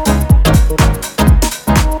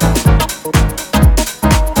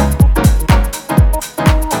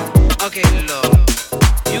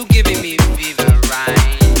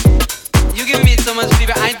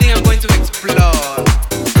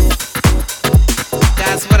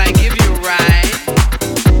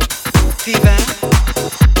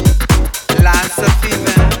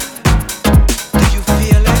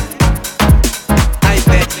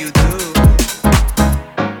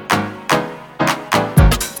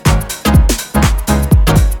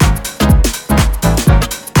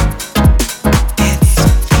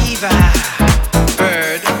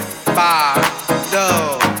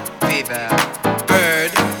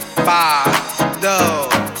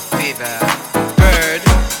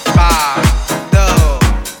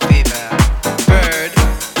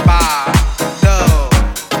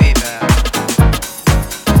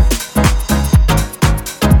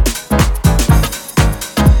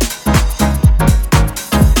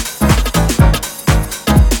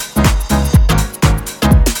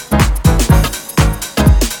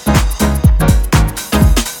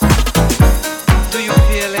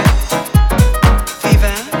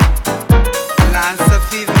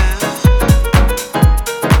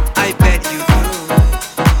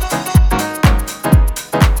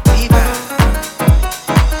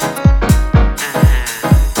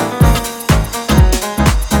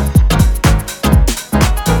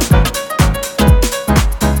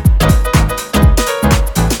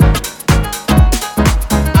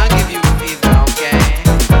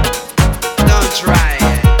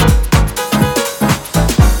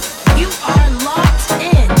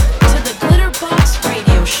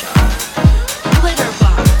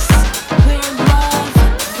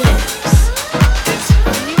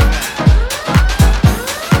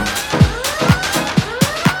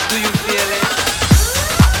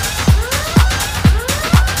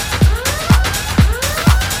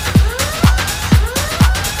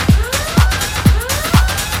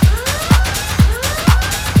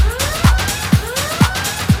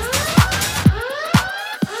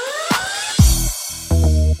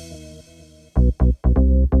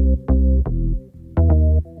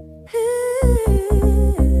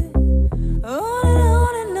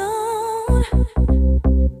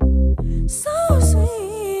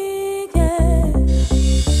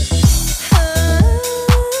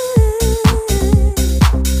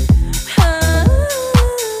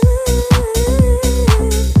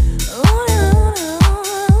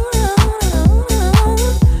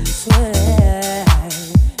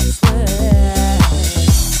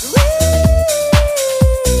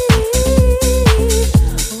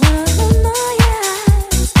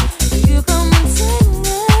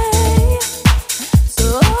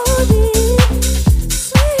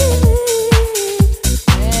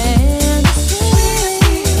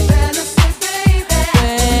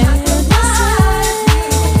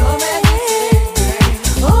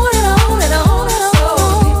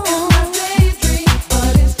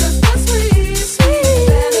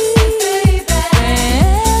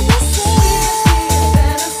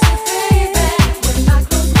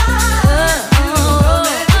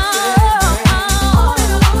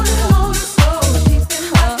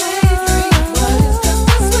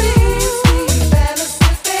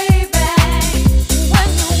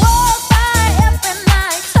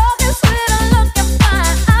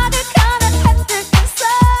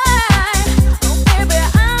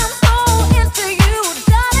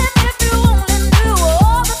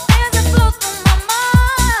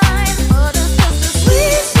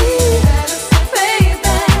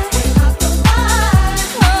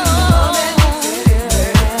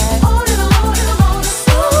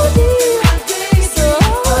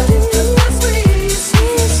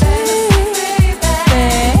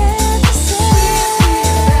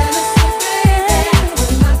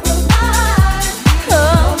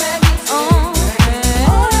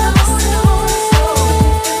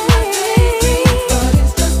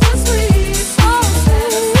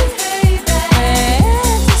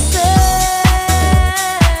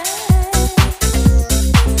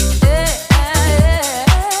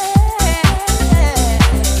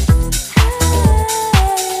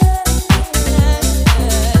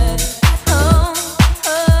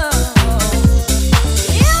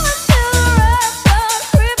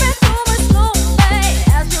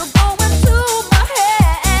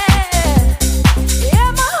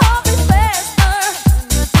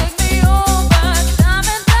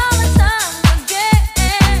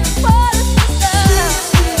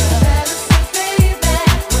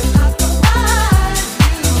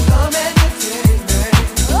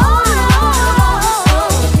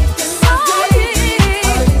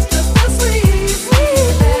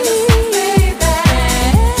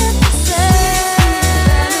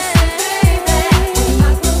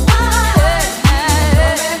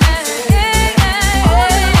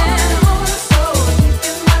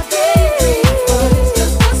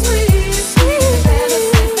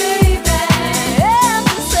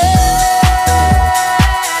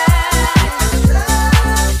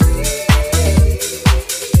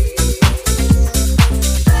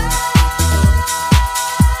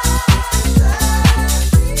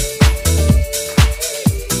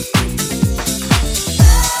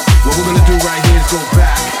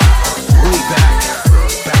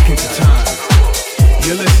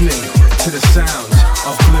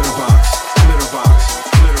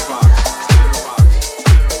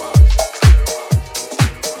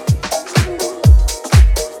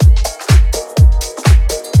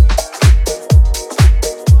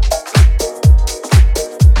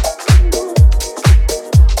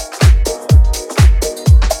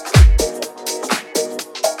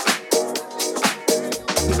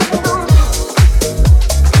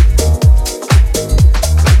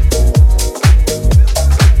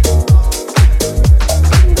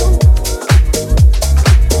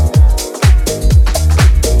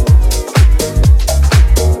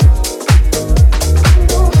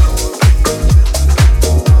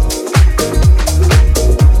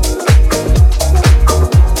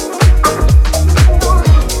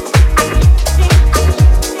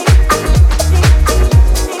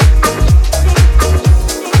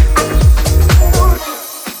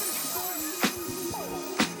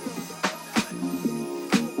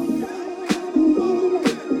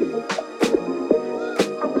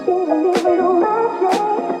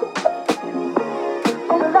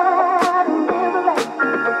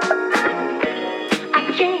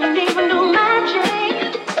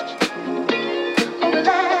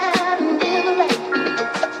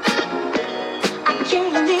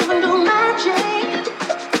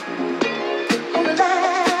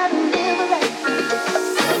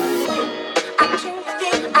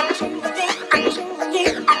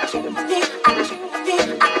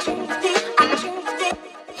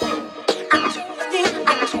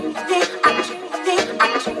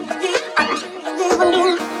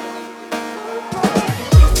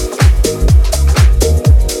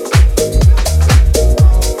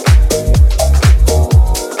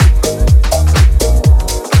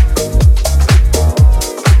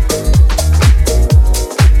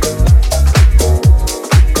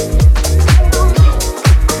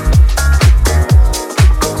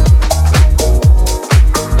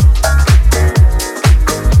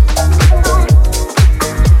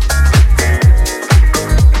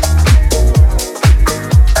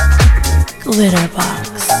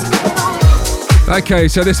 Okay,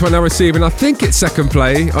 so this one now receiving, I think it's second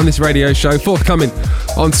play on this radio show, forthcoming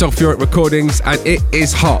on Sulphuric Recordings, and it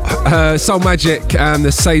is hot. Soul Magic and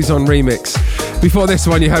the Saison remix. Before this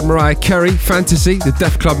one, you had Mariah Carey, Fantasy, the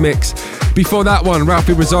Def Club mix. Before that one,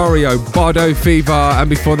 Ralphie Rosario, Bardo Fever, and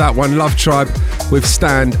before that one, Love Tribe with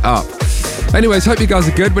Stand Up. Anyways, hope you guys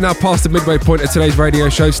are good. We're now past the midway point of today's radio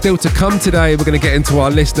show. Still to come today, we're going to get into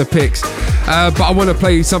our listener picks. But I want to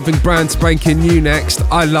play you something brand spanking new next.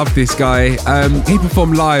 I love this guy. He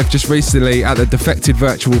performed live just recently at the Defected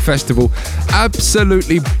Virtual Festival.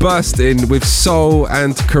 Absolutely bursting with soul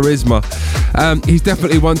and charisma. He's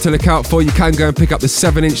definitely one to look out for. You can go and pick up the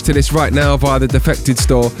 7-inch to this right now via the Defected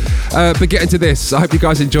store. But get into this. I hope you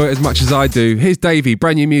guys enjoy it as much as I do. Here's Davey,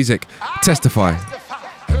 brand new music, Testify.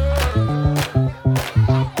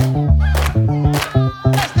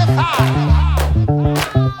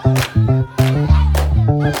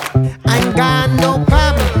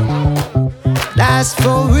 That's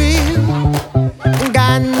for real. Ain't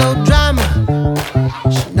got no drama.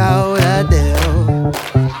 She know the deal.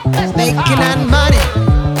 Making that money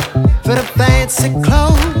for the fancy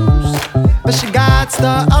clothes, but she got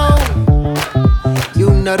the own.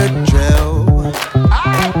 You know the drill.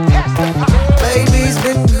 Baby's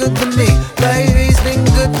been good to me. Baby's been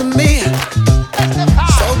good to me.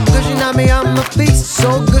 So good she knocked me on my feet.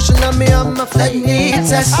 So good she knocked me on my feet. Let me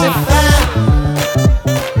testify.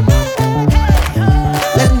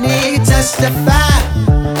 Testify,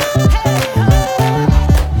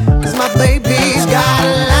 'cause my baby's got a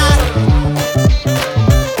lot.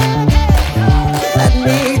 Let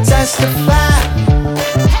me testify.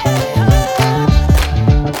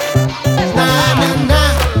 Nah, nah,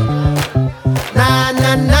 nah. Nah,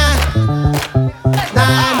 nah, nah.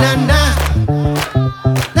 Nah, nah, nah.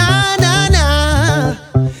 Nah, nah, nah.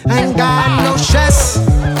 I ain't got no stress.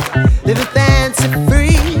 Living fancy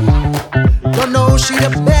free. Don't know she the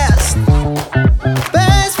best.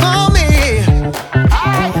 Best for me.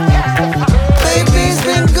 Baby's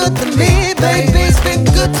been good to me. Baby's been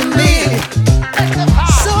good to me.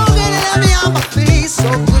 So good to let me on my feet. So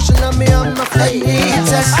good to let me on my feet.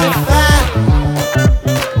 Testify.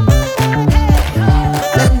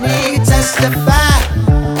 Let me testify.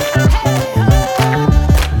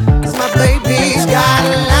 'Cause my baby's got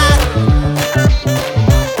a lot.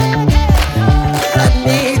 Let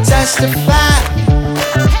me testify.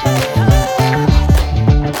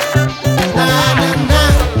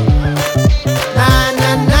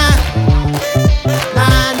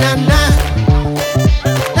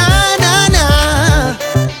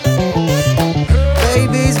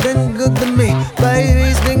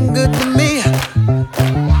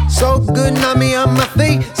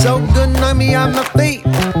 So good, knock me on my feet.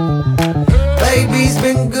 Baby's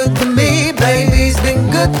been good to me. Baby's been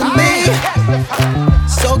good to me.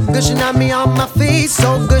 So good, she knock me on my feet.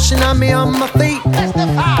 So good, she knock me on my feet.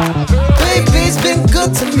 Baby's been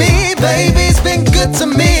good to me. Baby's been good to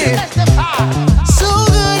me. So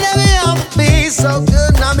good, knock me on my feet. So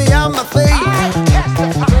good, knock me on my feet.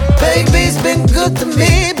 Baby's been good to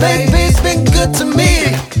me. Baby's been good to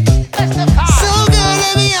me. So good,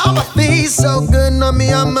 let me on my feet. So good, knock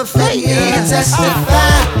me on my feet. Testify.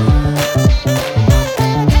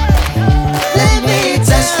 Let me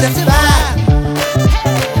testify.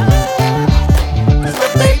 'Cause my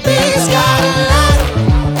baby's got a lot.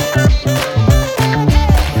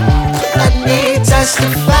 Let me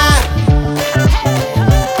testify.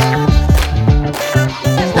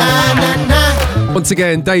 Once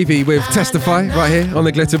again, Davey with Testify right here on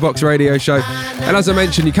the Glitterbox Radio Show. And as I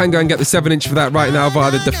mentioned, you can go and get the 7-inch for that right now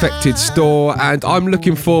via the Defected store. And I'm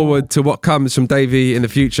looking forward to what comes from Davey in the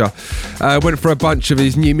future. Went for a bunch of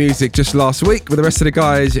his new music just last week with the rest of the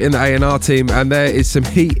guys in the A&R team, and there is some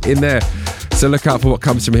heat in there. So look out for what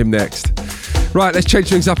comes from him next. Right, let's change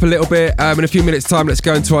things up a little bit. In a few minutes' time, let's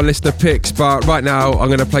go into our listener picks. But right now, I'm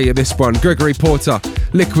going to play you this one. Gregory Porter,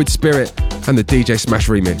 Liquid Spirit, and the DJ Smash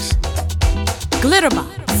remix.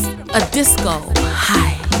 Glitterbox, a disco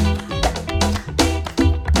high.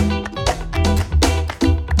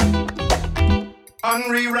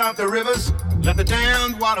 Unreroute the rivers, let the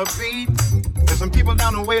damned water feed. There's some people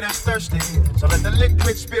down the way that's thirsty, so let the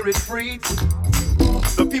liquid spirit free.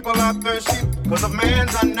 The people are thirsty because of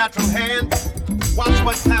man's unnatural hand. Watch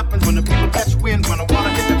what happens when the people catch wind, when the water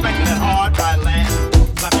hits the bank of that hard, dry land.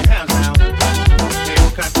 Clap your hands now. Yeah,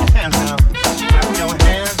 clap your hands now. Clap your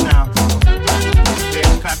hands now. Yeah,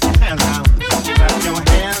 clap your hands now. Clap your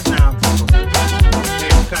hands now.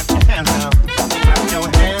 Yeah, clap your hands now. Clap your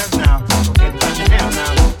hands now. Yeah, clap your hands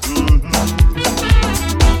now.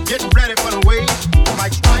 Get ready for the wave.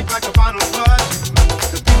 Might strike like a final flood.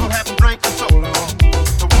 The people haven't drank for so long.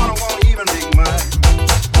 The water won't even make mud.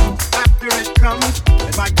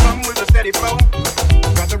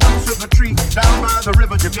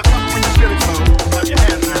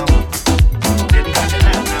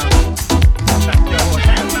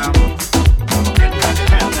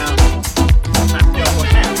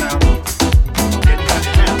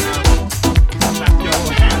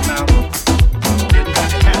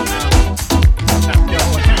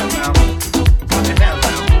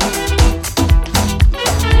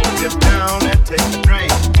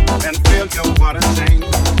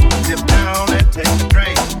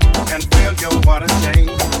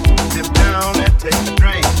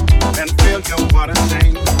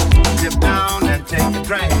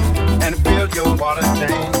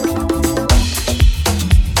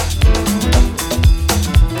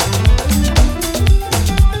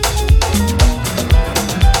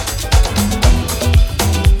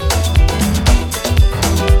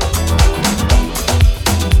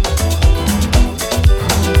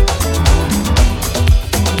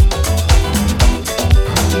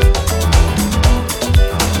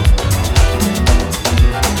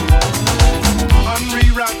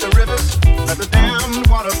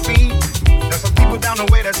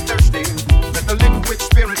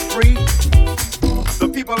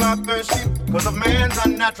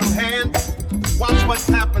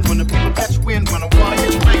 happens when the people catch wind, when the water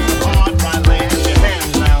hits banks of hard, dry land. Your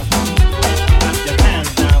hands now. Clap your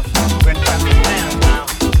hands now. When clap your hands now.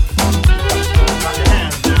 Clap your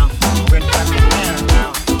hands now. When clap your hands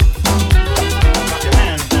now. Clap your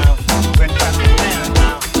hands now. When clap your hands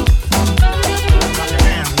now. Clap your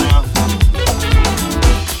hands now.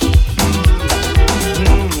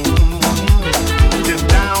 Dip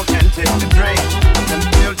down and take the drain and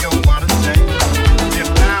feel your water sing. Dip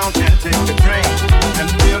down and take the drain and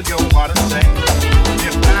feel your water sing.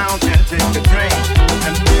 Dip down and take the drain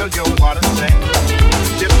and feel your water sing.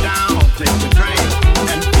 Dip down, take the drain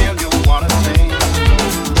and feel your water sing.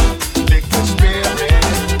 Liquid spirit,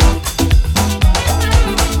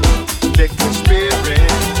 liquid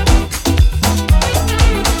spirit,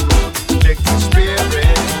 liquid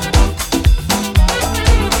spirit,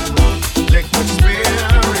 liquid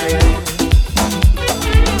spirit,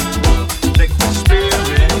 liquid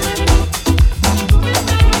spirit,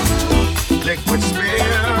 liquid spirit,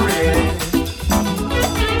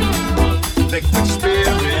 liquid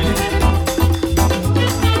spirit,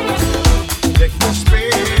 liquid spirit.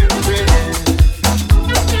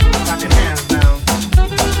 Clap your hands now.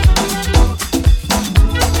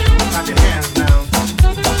 Clap your hands now.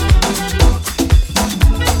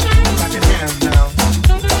 Clap your hands now. Clap your hands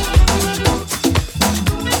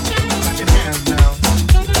now.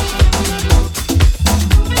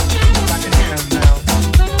 Clap your hands now.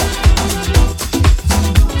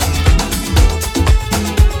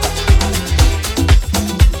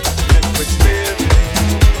 Liquid spirit.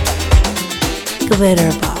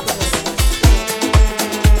 Glitter Box.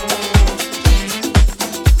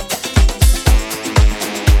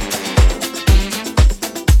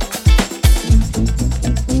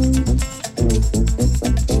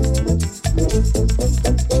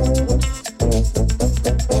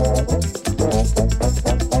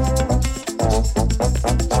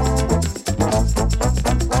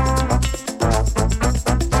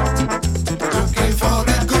 Looking for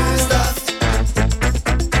that good stuff.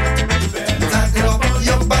 Tack it up on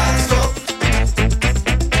your backstroke.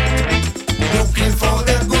 Looking for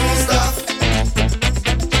that good stuff.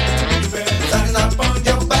 Tack it up on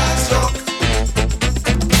your backstroke.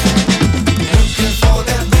 Looking for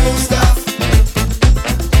that good stuff.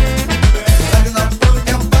 Tack it up on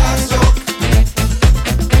your backstroke.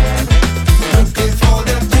 Looking for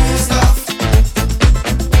that good stuff.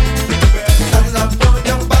 Tack it up on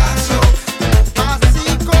your backstroke. Así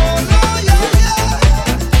con la yeah.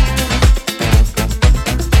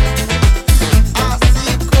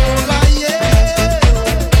 Así con la yeah.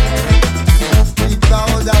 Without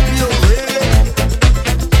a view,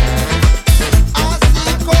 así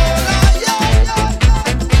con la yeah.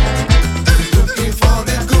 Looking for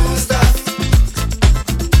the good stuff.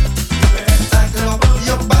 Tack it up on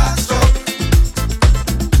your backstroke.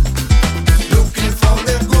 Looking for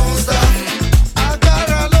the good stuff.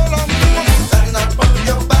 Agárralo la mano. Tack it up on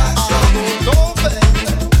your backstroke. Looking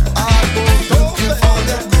for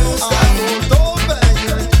the good stuff.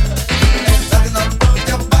 Tack it up on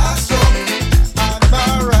your backstroke.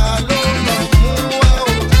 Agárralo la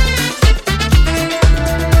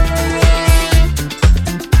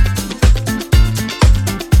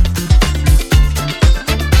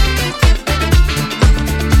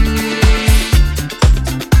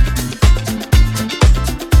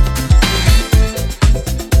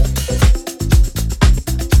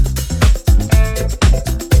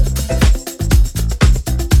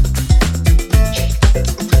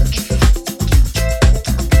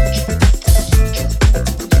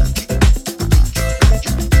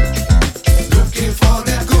Looking for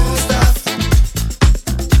the good stuff.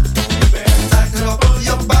 Tack it up on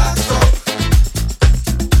your backstroke.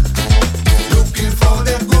 Looking for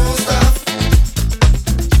the good stuff.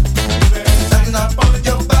 Tack it up on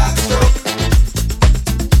your backstroke.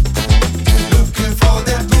 Looking for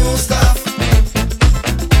the good stuff.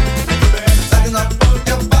 Tack it up on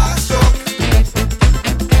your backstroke.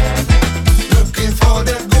 Looking for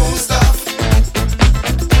the good stuff.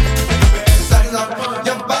 Tack it up on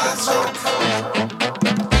your backstroke.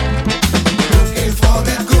 Looking for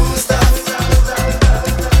the good stuff.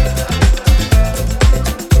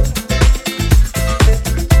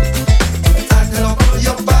 Tack it up on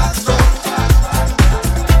your backstroke.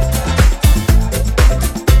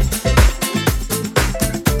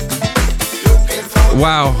 Looking for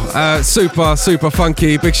Wow, super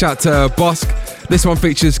funky. Big shout to Bosk. This one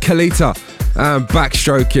features Kalita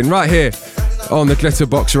backstroking right here on the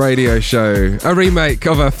Glitterbox Radio Show, a remake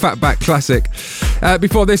of a Fatback classic.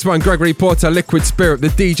 Before this one, Gregory Porter, Liquid Spirit, the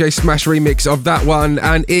DJ Smash remix of that one.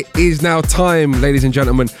 And it is now time, ladies and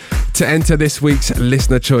gentlemen, to enter this week's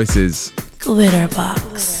listener choices.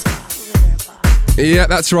 Glitterbox. Yeah,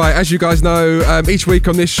 that's right. As you guys know, each week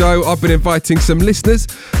on this show, I've been inviting some listeners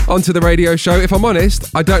onto the radio show. If I'm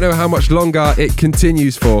honest, I don't know how much longer it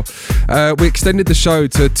continues for. We extended the show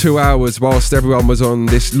to 2 hours whilst everyone was on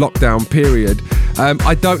this lockdown period.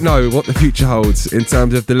 I don't know what the future holds in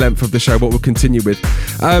terms of the length of the show, what we'll continue with.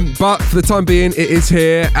 But for the time being, it is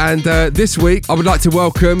here. And this week, I would like to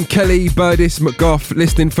welcome Kelly Burdis McGough,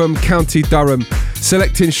 listening from County Durham,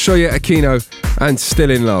 selecting Shoya Aquino and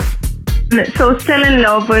Still in Love. So Still in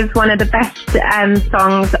Love was one of the best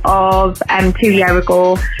songs of 2 years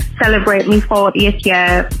ago, celebrate my 40th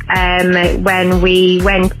year, when we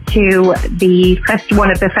went to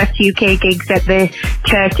one of the first UK gigs at the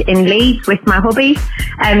church in Leeds with my hubby.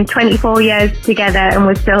 24 years together and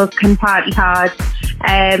we still can party hard.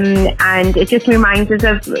 And it just reminds us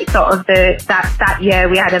of sort of that year.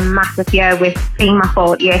 We had a massive year with being my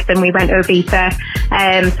 40th, and we went to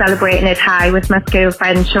Ibiza, celebrating it high with my school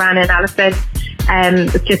friends Sharon and Alison.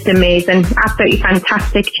 It's just amazing, absolutely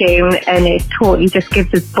fantastic tune, and it totally just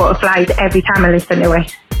gives us butterflies every time I listen to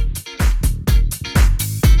it.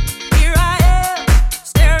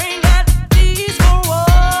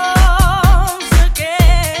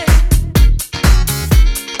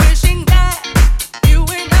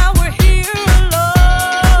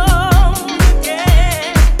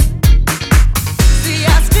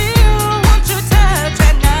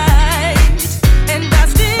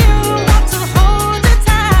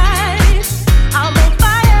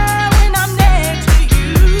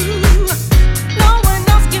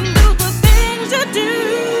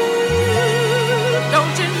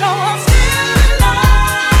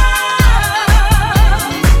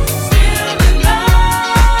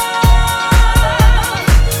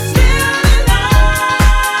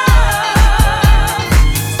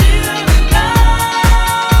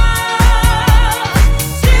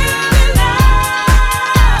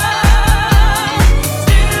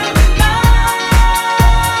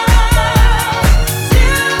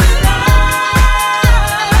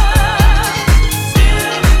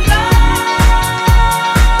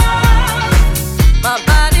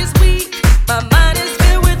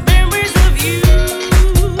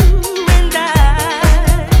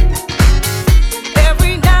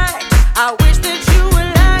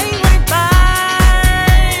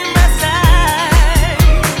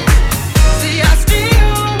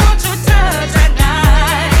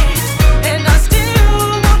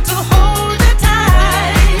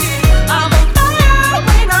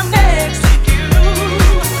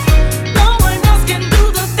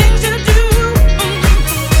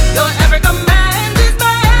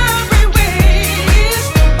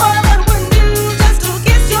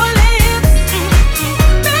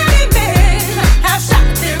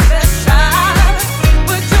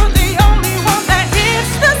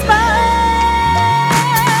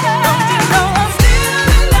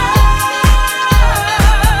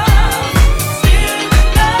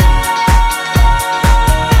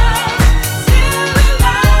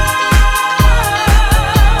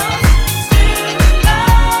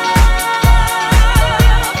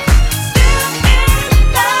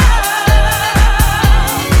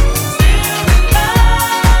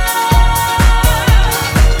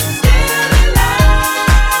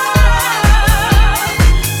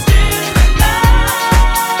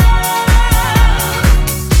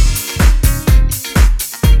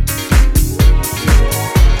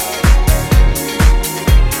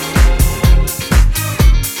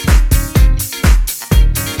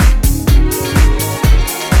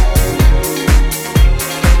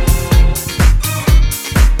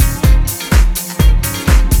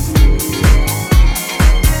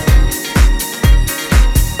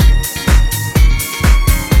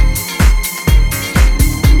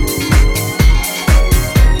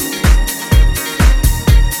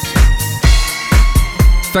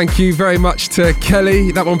 Thank you very much to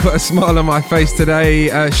Kelly. That one put a smile on my face today.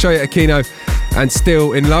 Shoya Aquino and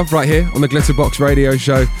Still in Love right here on the Glitterbox Radio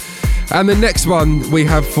Show. And the next one we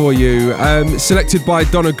have for you, selected by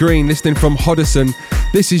Donna Green, listening from Hoddesdon.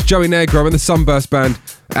 This is Joey Negro and the Sunburst Band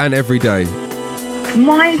and Every Day.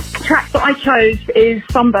 My track that I chose is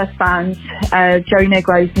Sunburst Band's Joey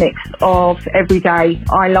Negro's mix of Every Day.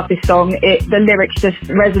 I love this song. The lyrics just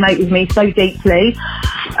resonate with me so deeply.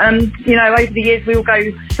 You know, over the years we all go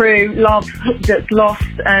through love that's lost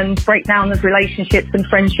and breakdown of relationships and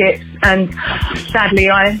friendships, and sadly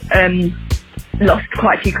I lost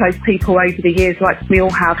quite a few close people over the years, like we all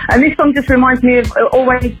have. And this song just reminds me of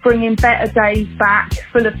always bringing better days back,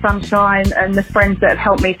 full of sunshine, and the friends that have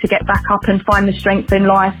helped me to get back up and find the strength in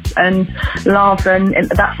life and love, and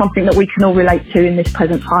that's something that we can all relate to in this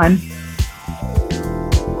present time.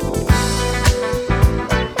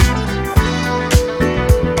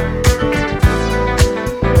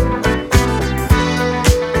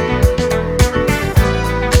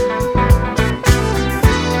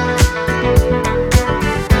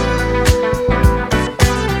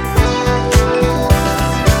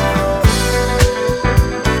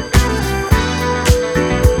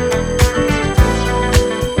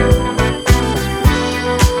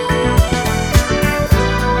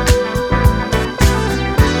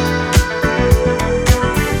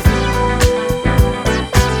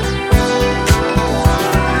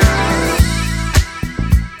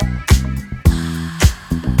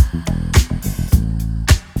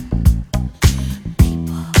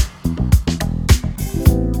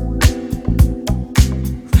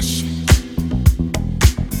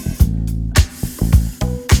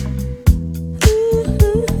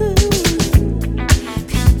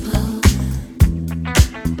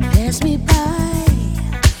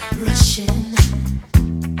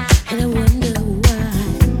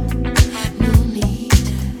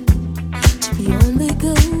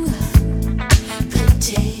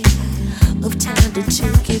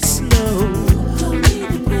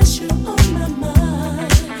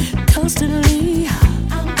 constantly.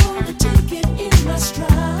 I'm gonna take it in my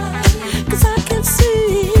stride. 'Cause I can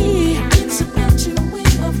see it's a magic way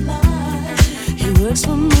of life. It works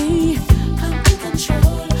for me. I'm in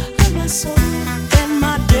control of my soul and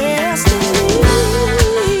my destiny.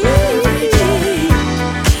 Every day,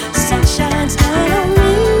 sun shines down on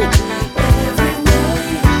me. Every way,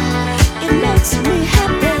 it makes me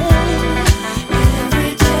happy.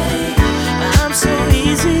 Every day, I'm so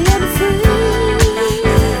easy and free.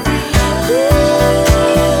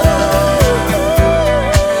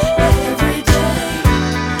 Every day,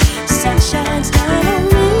 sun shines down on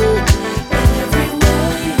me. Every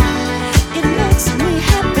way, it makes me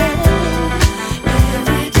happy.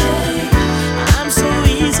 Every day, I'm so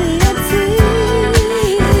easy and free.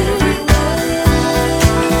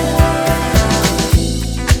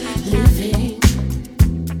 Living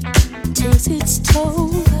takes its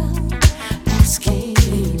toll, asking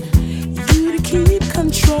you to keep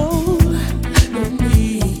control of me,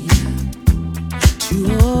 to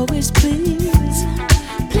always please.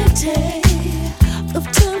 Plenty of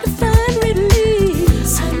time to find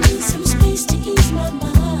release. I need some space to ease my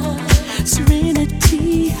mind.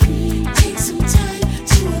 Serenity, take some time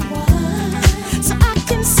to unwind, so I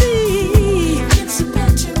can see it's a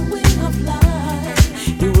magic way of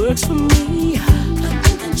life. It works for me. I'm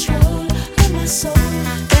in control of my soul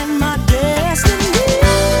and my destiny.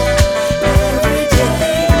 Every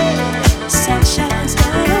day, sun shines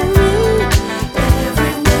down on me.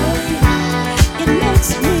 Every way, it makes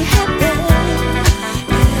me happy.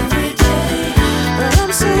 Every day,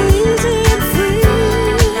 I'm so easy and free.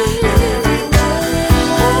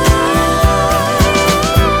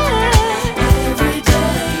 Every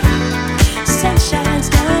day, sun shines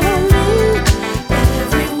down on me.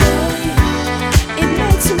 Every way, it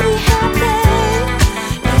makes me happy.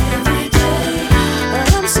 Every day,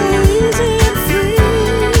 I'm so easy and free.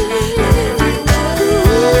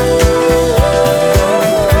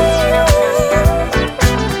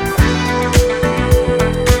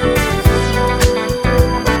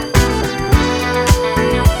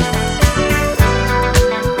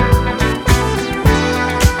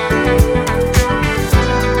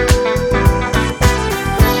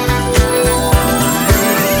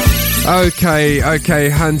 Okay,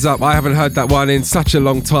 hands up. I haven't heard that one in such a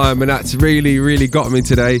long time, and that's really got me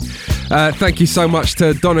today. Thank you so much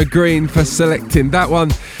to Donna Green for selecting that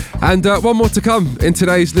one. And one more to come in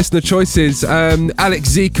today's listener choices. Alex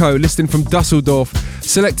Zico, listening from Dusseldorf,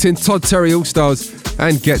 selecting Todd Terry All-Stars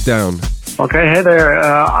and Get Down. Okay, hey there.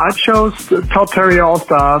 I chose Todd Terry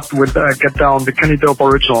All-Stars with Get Down, the Kenny Dope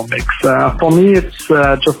original mix. For me, it's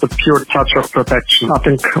just a pure touch of perfection. I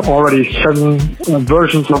think already 7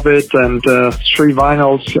 versions of it and 3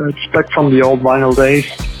 vinyls. It's back from the old vinyl days.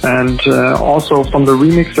 And also from the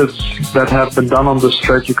remixes that have been done on this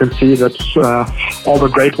track, you can see that all the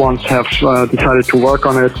great ones have decided to work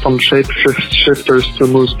on it, from Shapeshifters to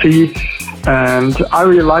Moose T. And I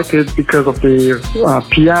really like it because of the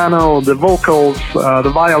piano, the vocals, the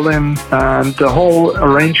violin, and the whole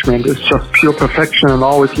arrangement is just pure perfection and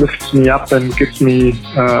always lifts me up and gets me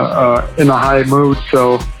in a high mood.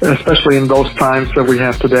 So especially in those times that we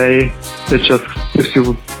have today, it just gives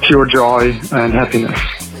you pure joy and happiness.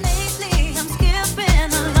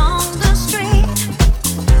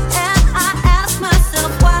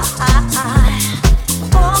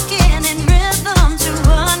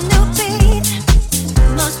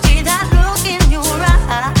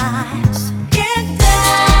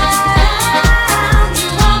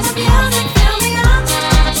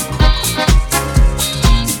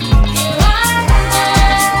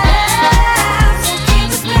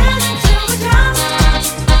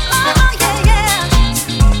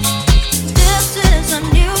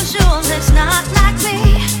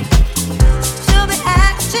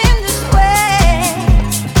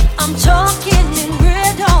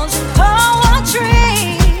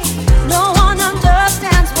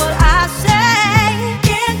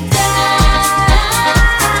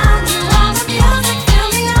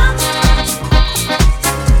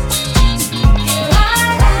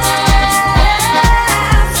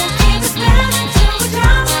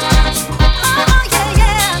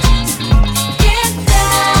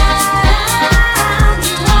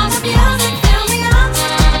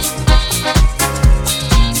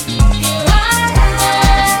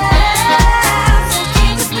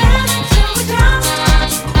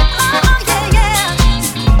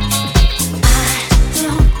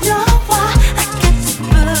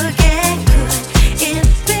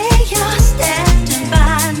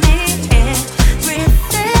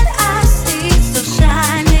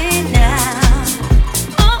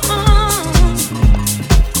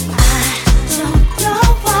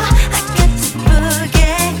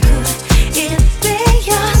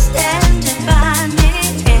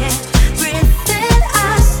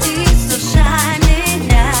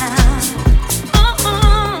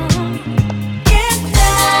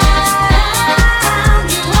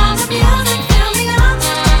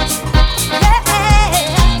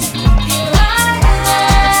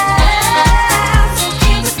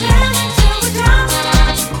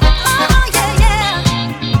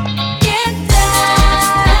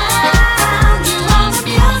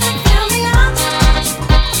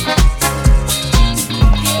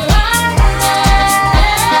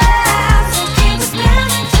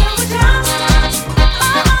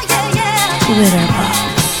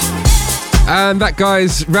 And that,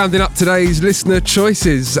 guys, rounding up today's listener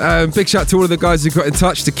choices. Big shout out to all of the guys who got in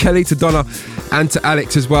touch, to Kelly, to Donna, and to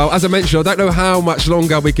Alex as well. As I mentioned, I don't know how much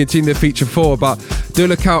longer we continue the feature for, but do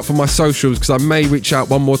look out for my socials because I may reach out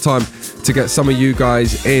one more time to get some of you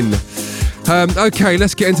guys in. Okay,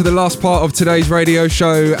 let's get into the last part of today's radio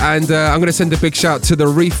show, and I'm going to send a big shout to The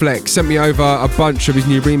Reflex. Sent me over a bunch of his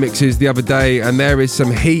new remixes the other day, and there is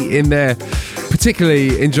some heat in there.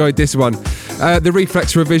 Particularly enjoyed this one. The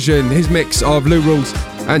Reflex Revision, his mix of Lou Rawls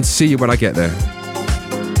and See You When I Get There.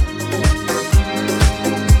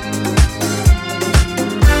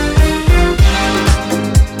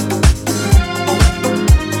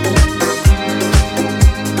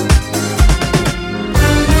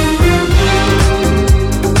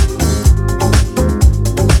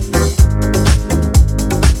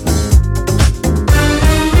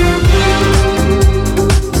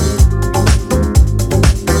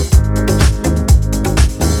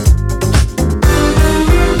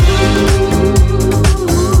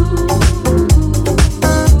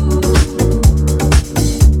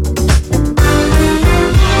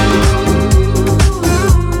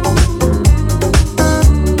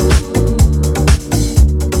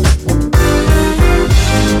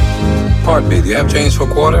 Do you have change for a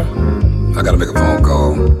quarter? I gotta make a phone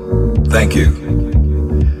call. Thank you.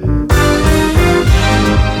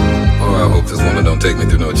 Oh, I hope this woman don't take me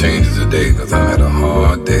through no changes today, cause I had a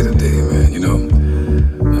hard day today, man, you know. Let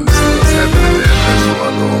me see what's happening at the address before I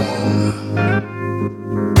go home.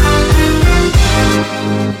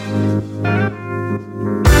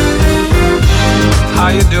 How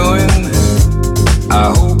you doing? I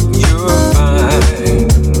hope you're fine.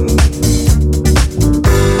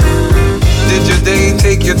 Did your day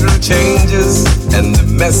take you through changes and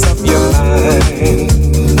mess up your mind?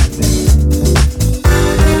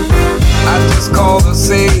 I just called to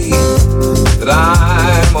say that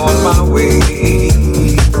I'm on my way.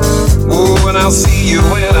 Oh, and I'll see you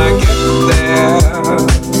when I get there.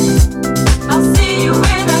 I'll see you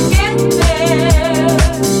when I get there.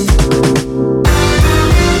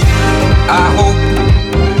 I hope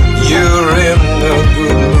you're in a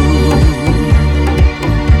good mood.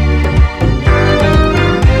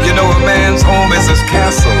 You know a man's home is his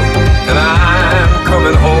castle, and I'm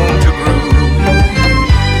coming home to groove.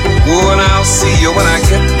 Oh, and I'll see you when I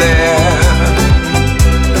get there.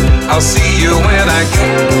 I'll see you when I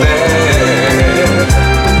get there.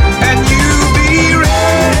 And you be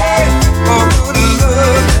ready for good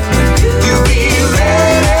love. You be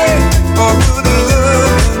ready for good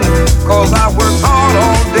love. Cause I worked hard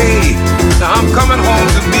all day. Now I'm coming home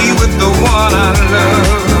to be with the one I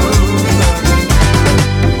love.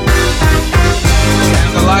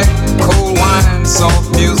 Candlelight, cold wine, soft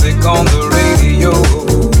music on the radio.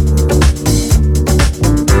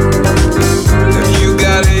 If you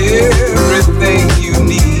got everything you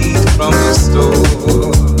need from the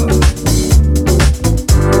store,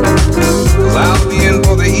 'cause I'll be in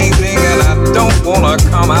for the evening and I don't wanna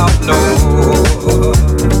come out no more.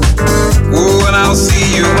 Oh, and I'll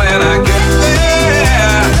see you when I get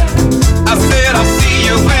there. I said I'll see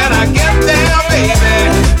you when I get there, baby.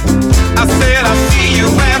 I said I'll see you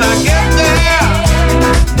when I get there.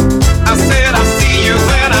 I said I'll see you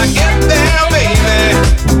when I get there, baby.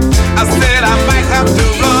 I said I might have to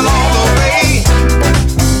run all the way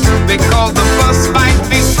because the bus might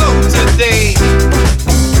be slow today.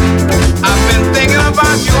 I've been thinking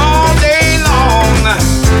about you all day long,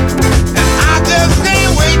 and I just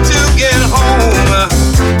can't wait to get home.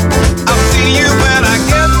 I'll see you when I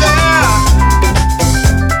get there.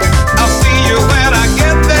 I'll see you when I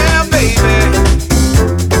get there, baby.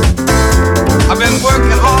 I've been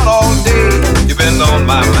working hard all day. You've been on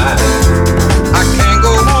my mind. I can't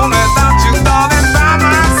go home without you, darling, by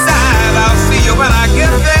my side. I'll see you when I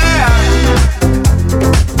get there.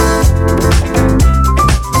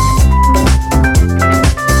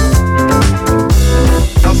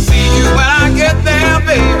 I'll see you when I get there,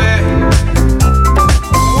 baby.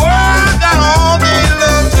 Oh, I got all day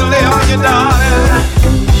love to lay on you, darling.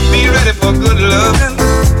 Be ready for good loving.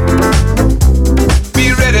 Be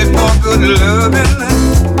ready for good loving.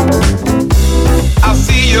 I'll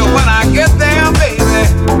see you when I get there, baby.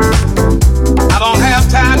 I don't have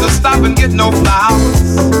time to stop and get no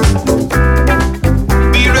flowers.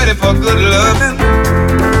 Be ready for good loving.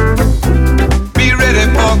 Be ready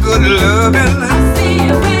for good loving. I'll see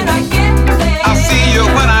you when I get there. I'll see you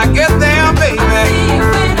when I get there, baby. I'll see you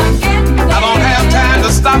when I get there. I don't have time to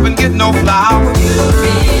stop and get no flowers. You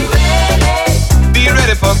be ready. Be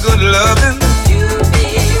ready for good loving. You be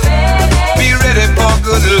ready. Be ready for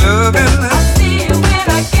good loving. I'll see you when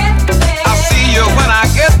I get there. I'll see you when I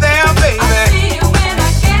get there, baby. I'll see you when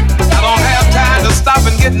I get there. I don't have time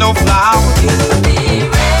get no flowers.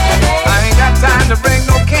 I ain't got time to bring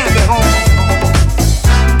no candy home.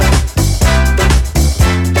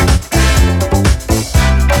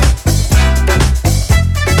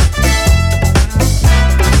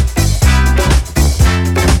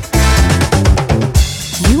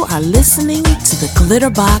 You are listening to the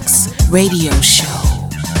Glitterbox Radio Show.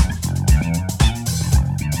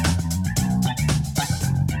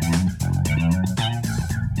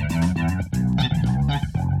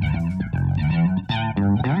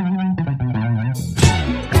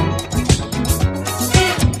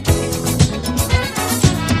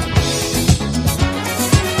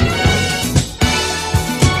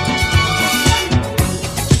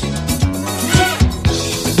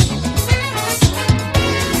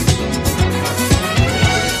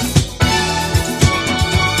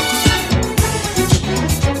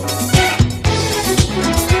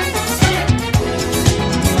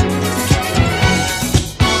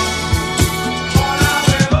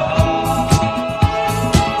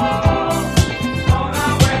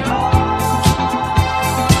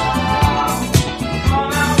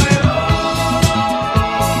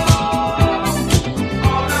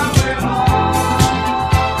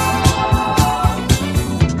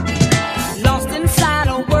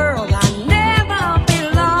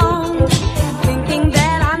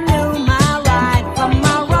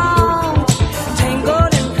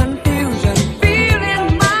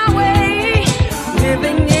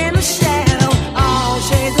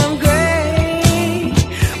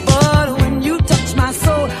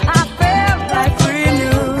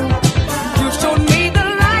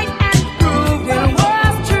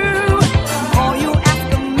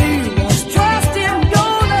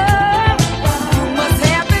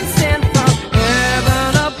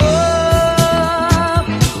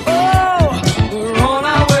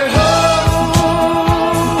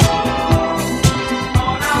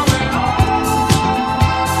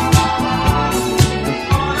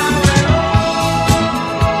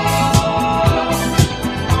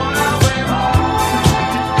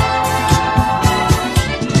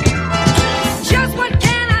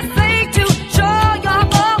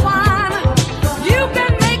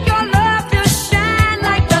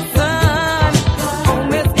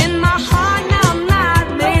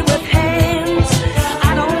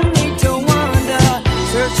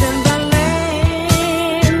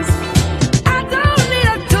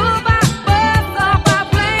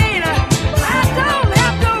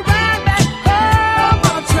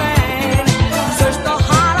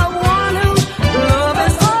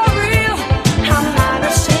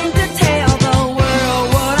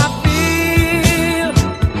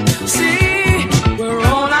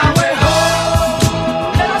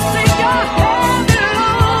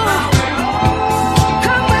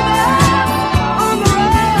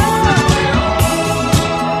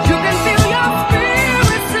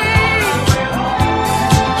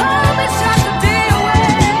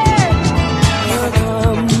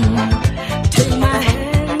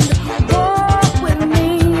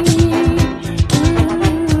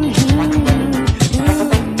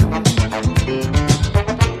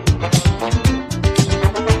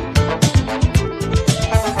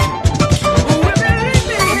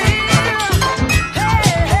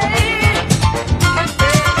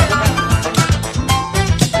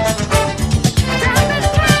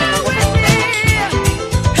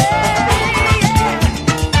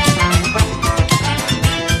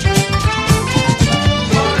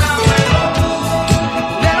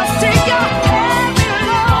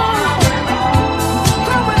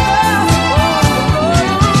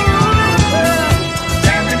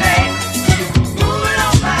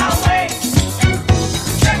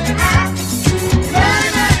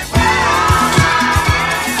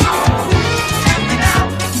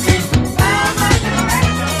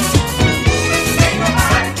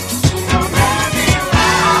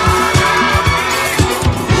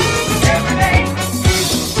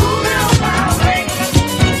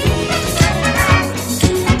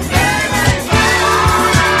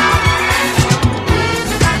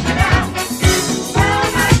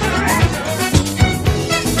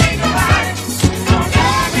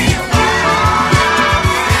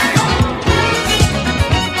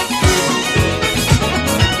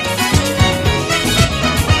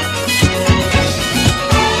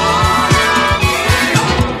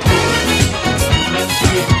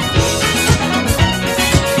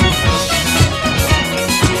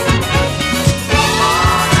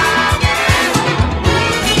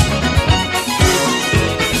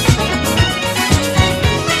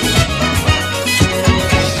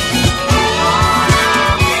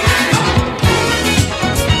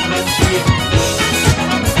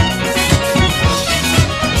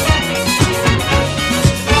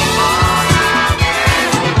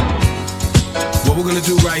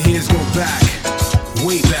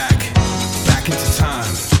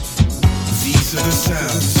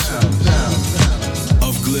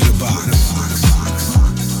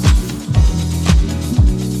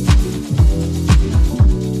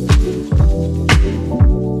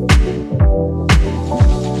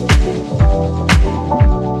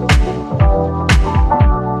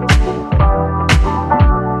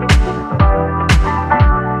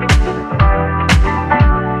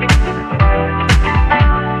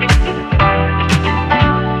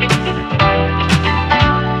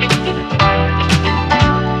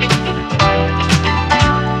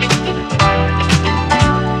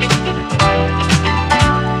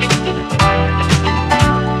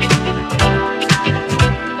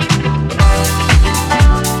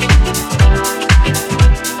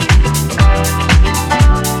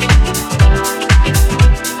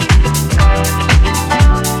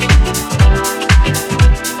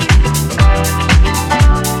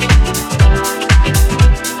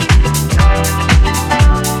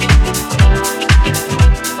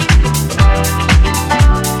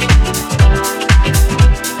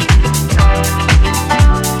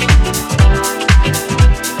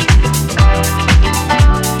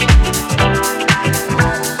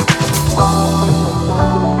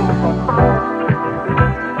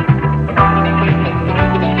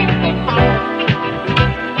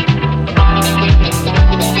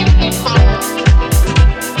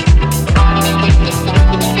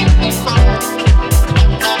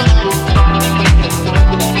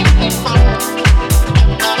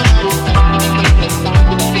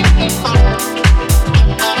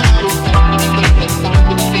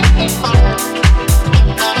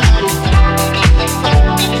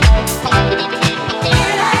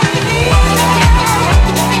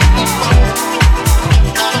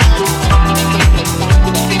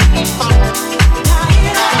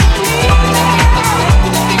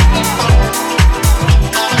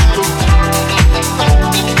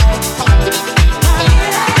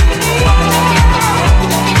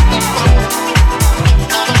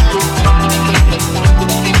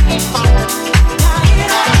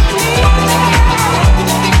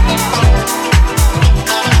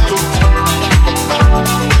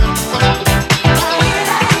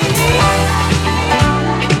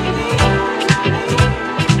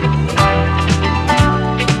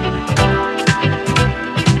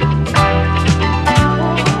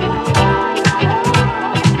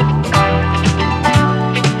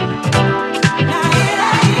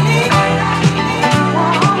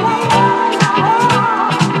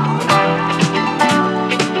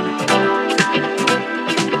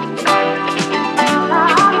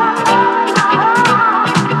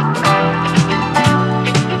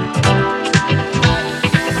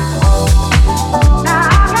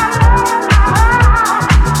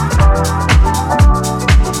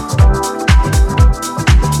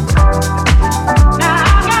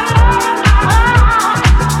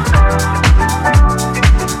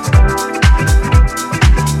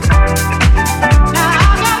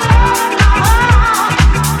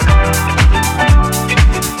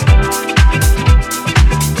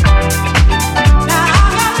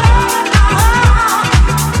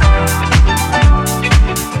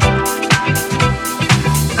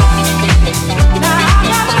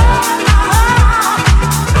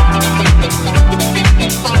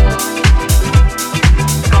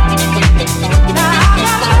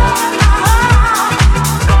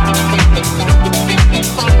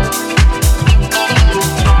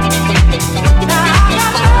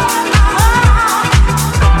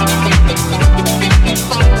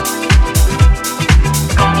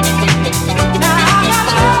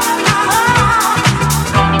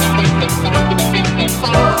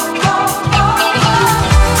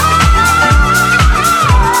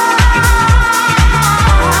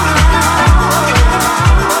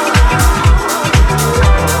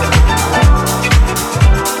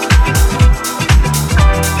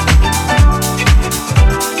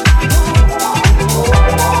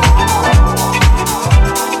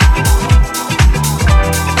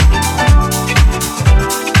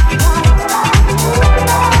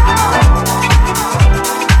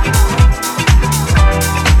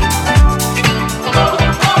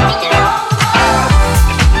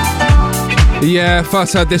 Yeah,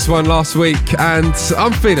 first heard this one last week and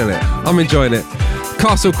I'm feeling it. I'm enjoying it.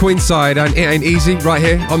 Castle Queenside and It Ain't Easy right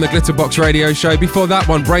here on the Glitterbox Radio Show. Before that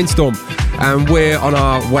one, Brainstorm, and we're on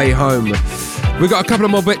our way home. We've got a couple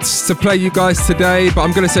of more bits to play you guys today, but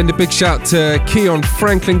I'm going to send a big shout to Keon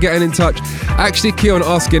Franklin getting in touch. Actually, Keon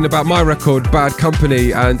asking about my record, Bad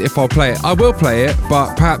Company, and if I'll play it. I will play it,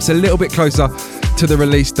 but perhaps a little bit closer to the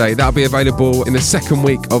release date. That'll be available in the second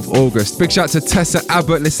week of August. Big shout to Tessa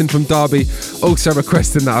Abbott, listening from Derby, also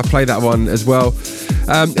requesting that I play that one as well.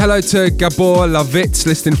 Hello to Gabor Lavitz,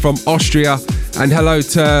 listening from Austria. And hello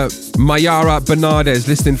to Mayara Bernardes,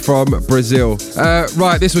 listening from Brazil.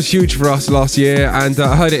 Right, this was huge for us last year, and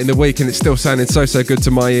I heard it in the week, and it's still sounding so good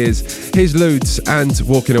to my ears. Here's Ludes and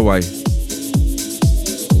Walking Away.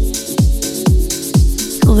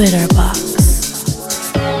 Glitterbox.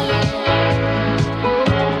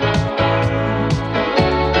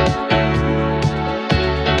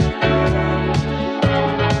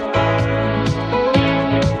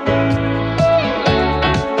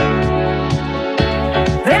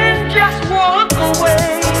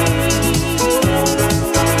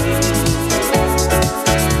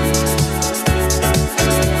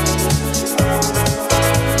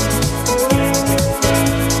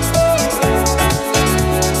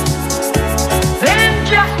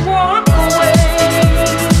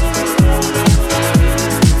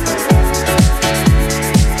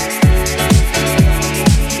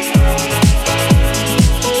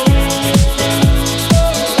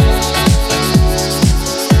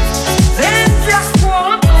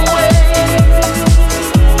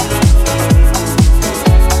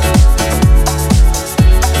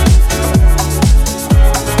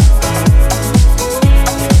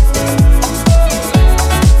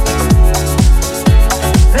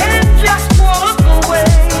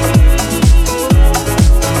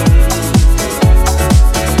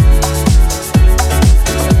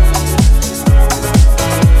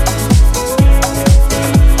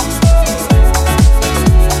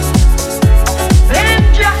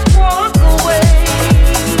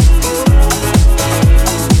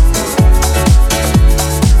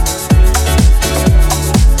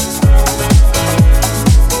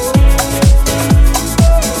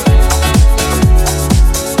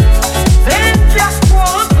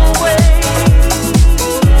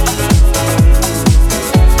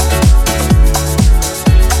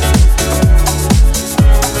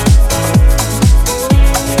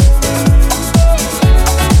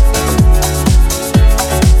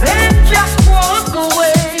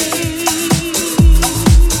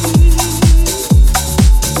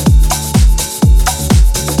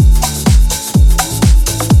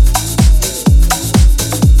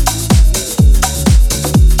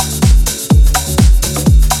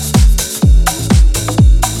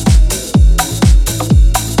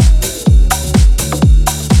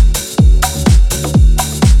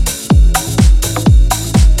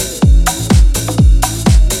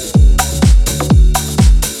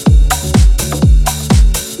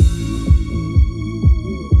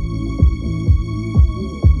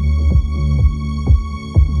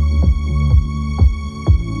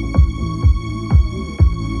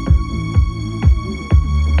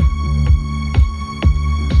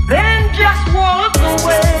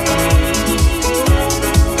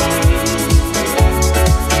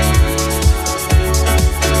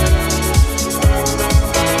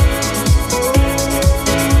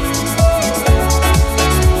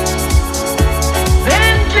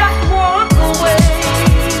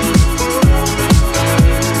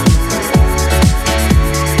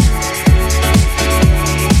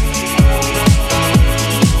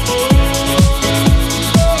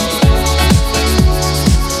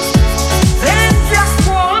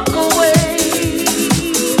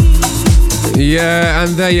 Yeah,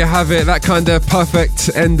 and there you have it, that kind of perfect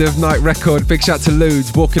end of night record. Big shout to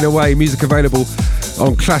Ludes, Walking Away, music available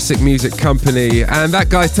on Classic Music Company. And that,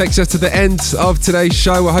 guys, takes us to the end of today's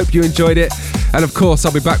show. I hope you enjoyed it. And of course,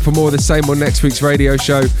 I'll be back for more of the same on next week's radio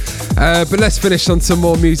show. But let's finish on some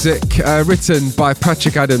more music written by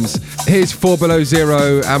Patrick Adams. Here's 4 Below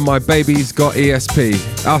Zero and My Baby's Got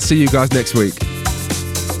ESP. I'll see you guys next week.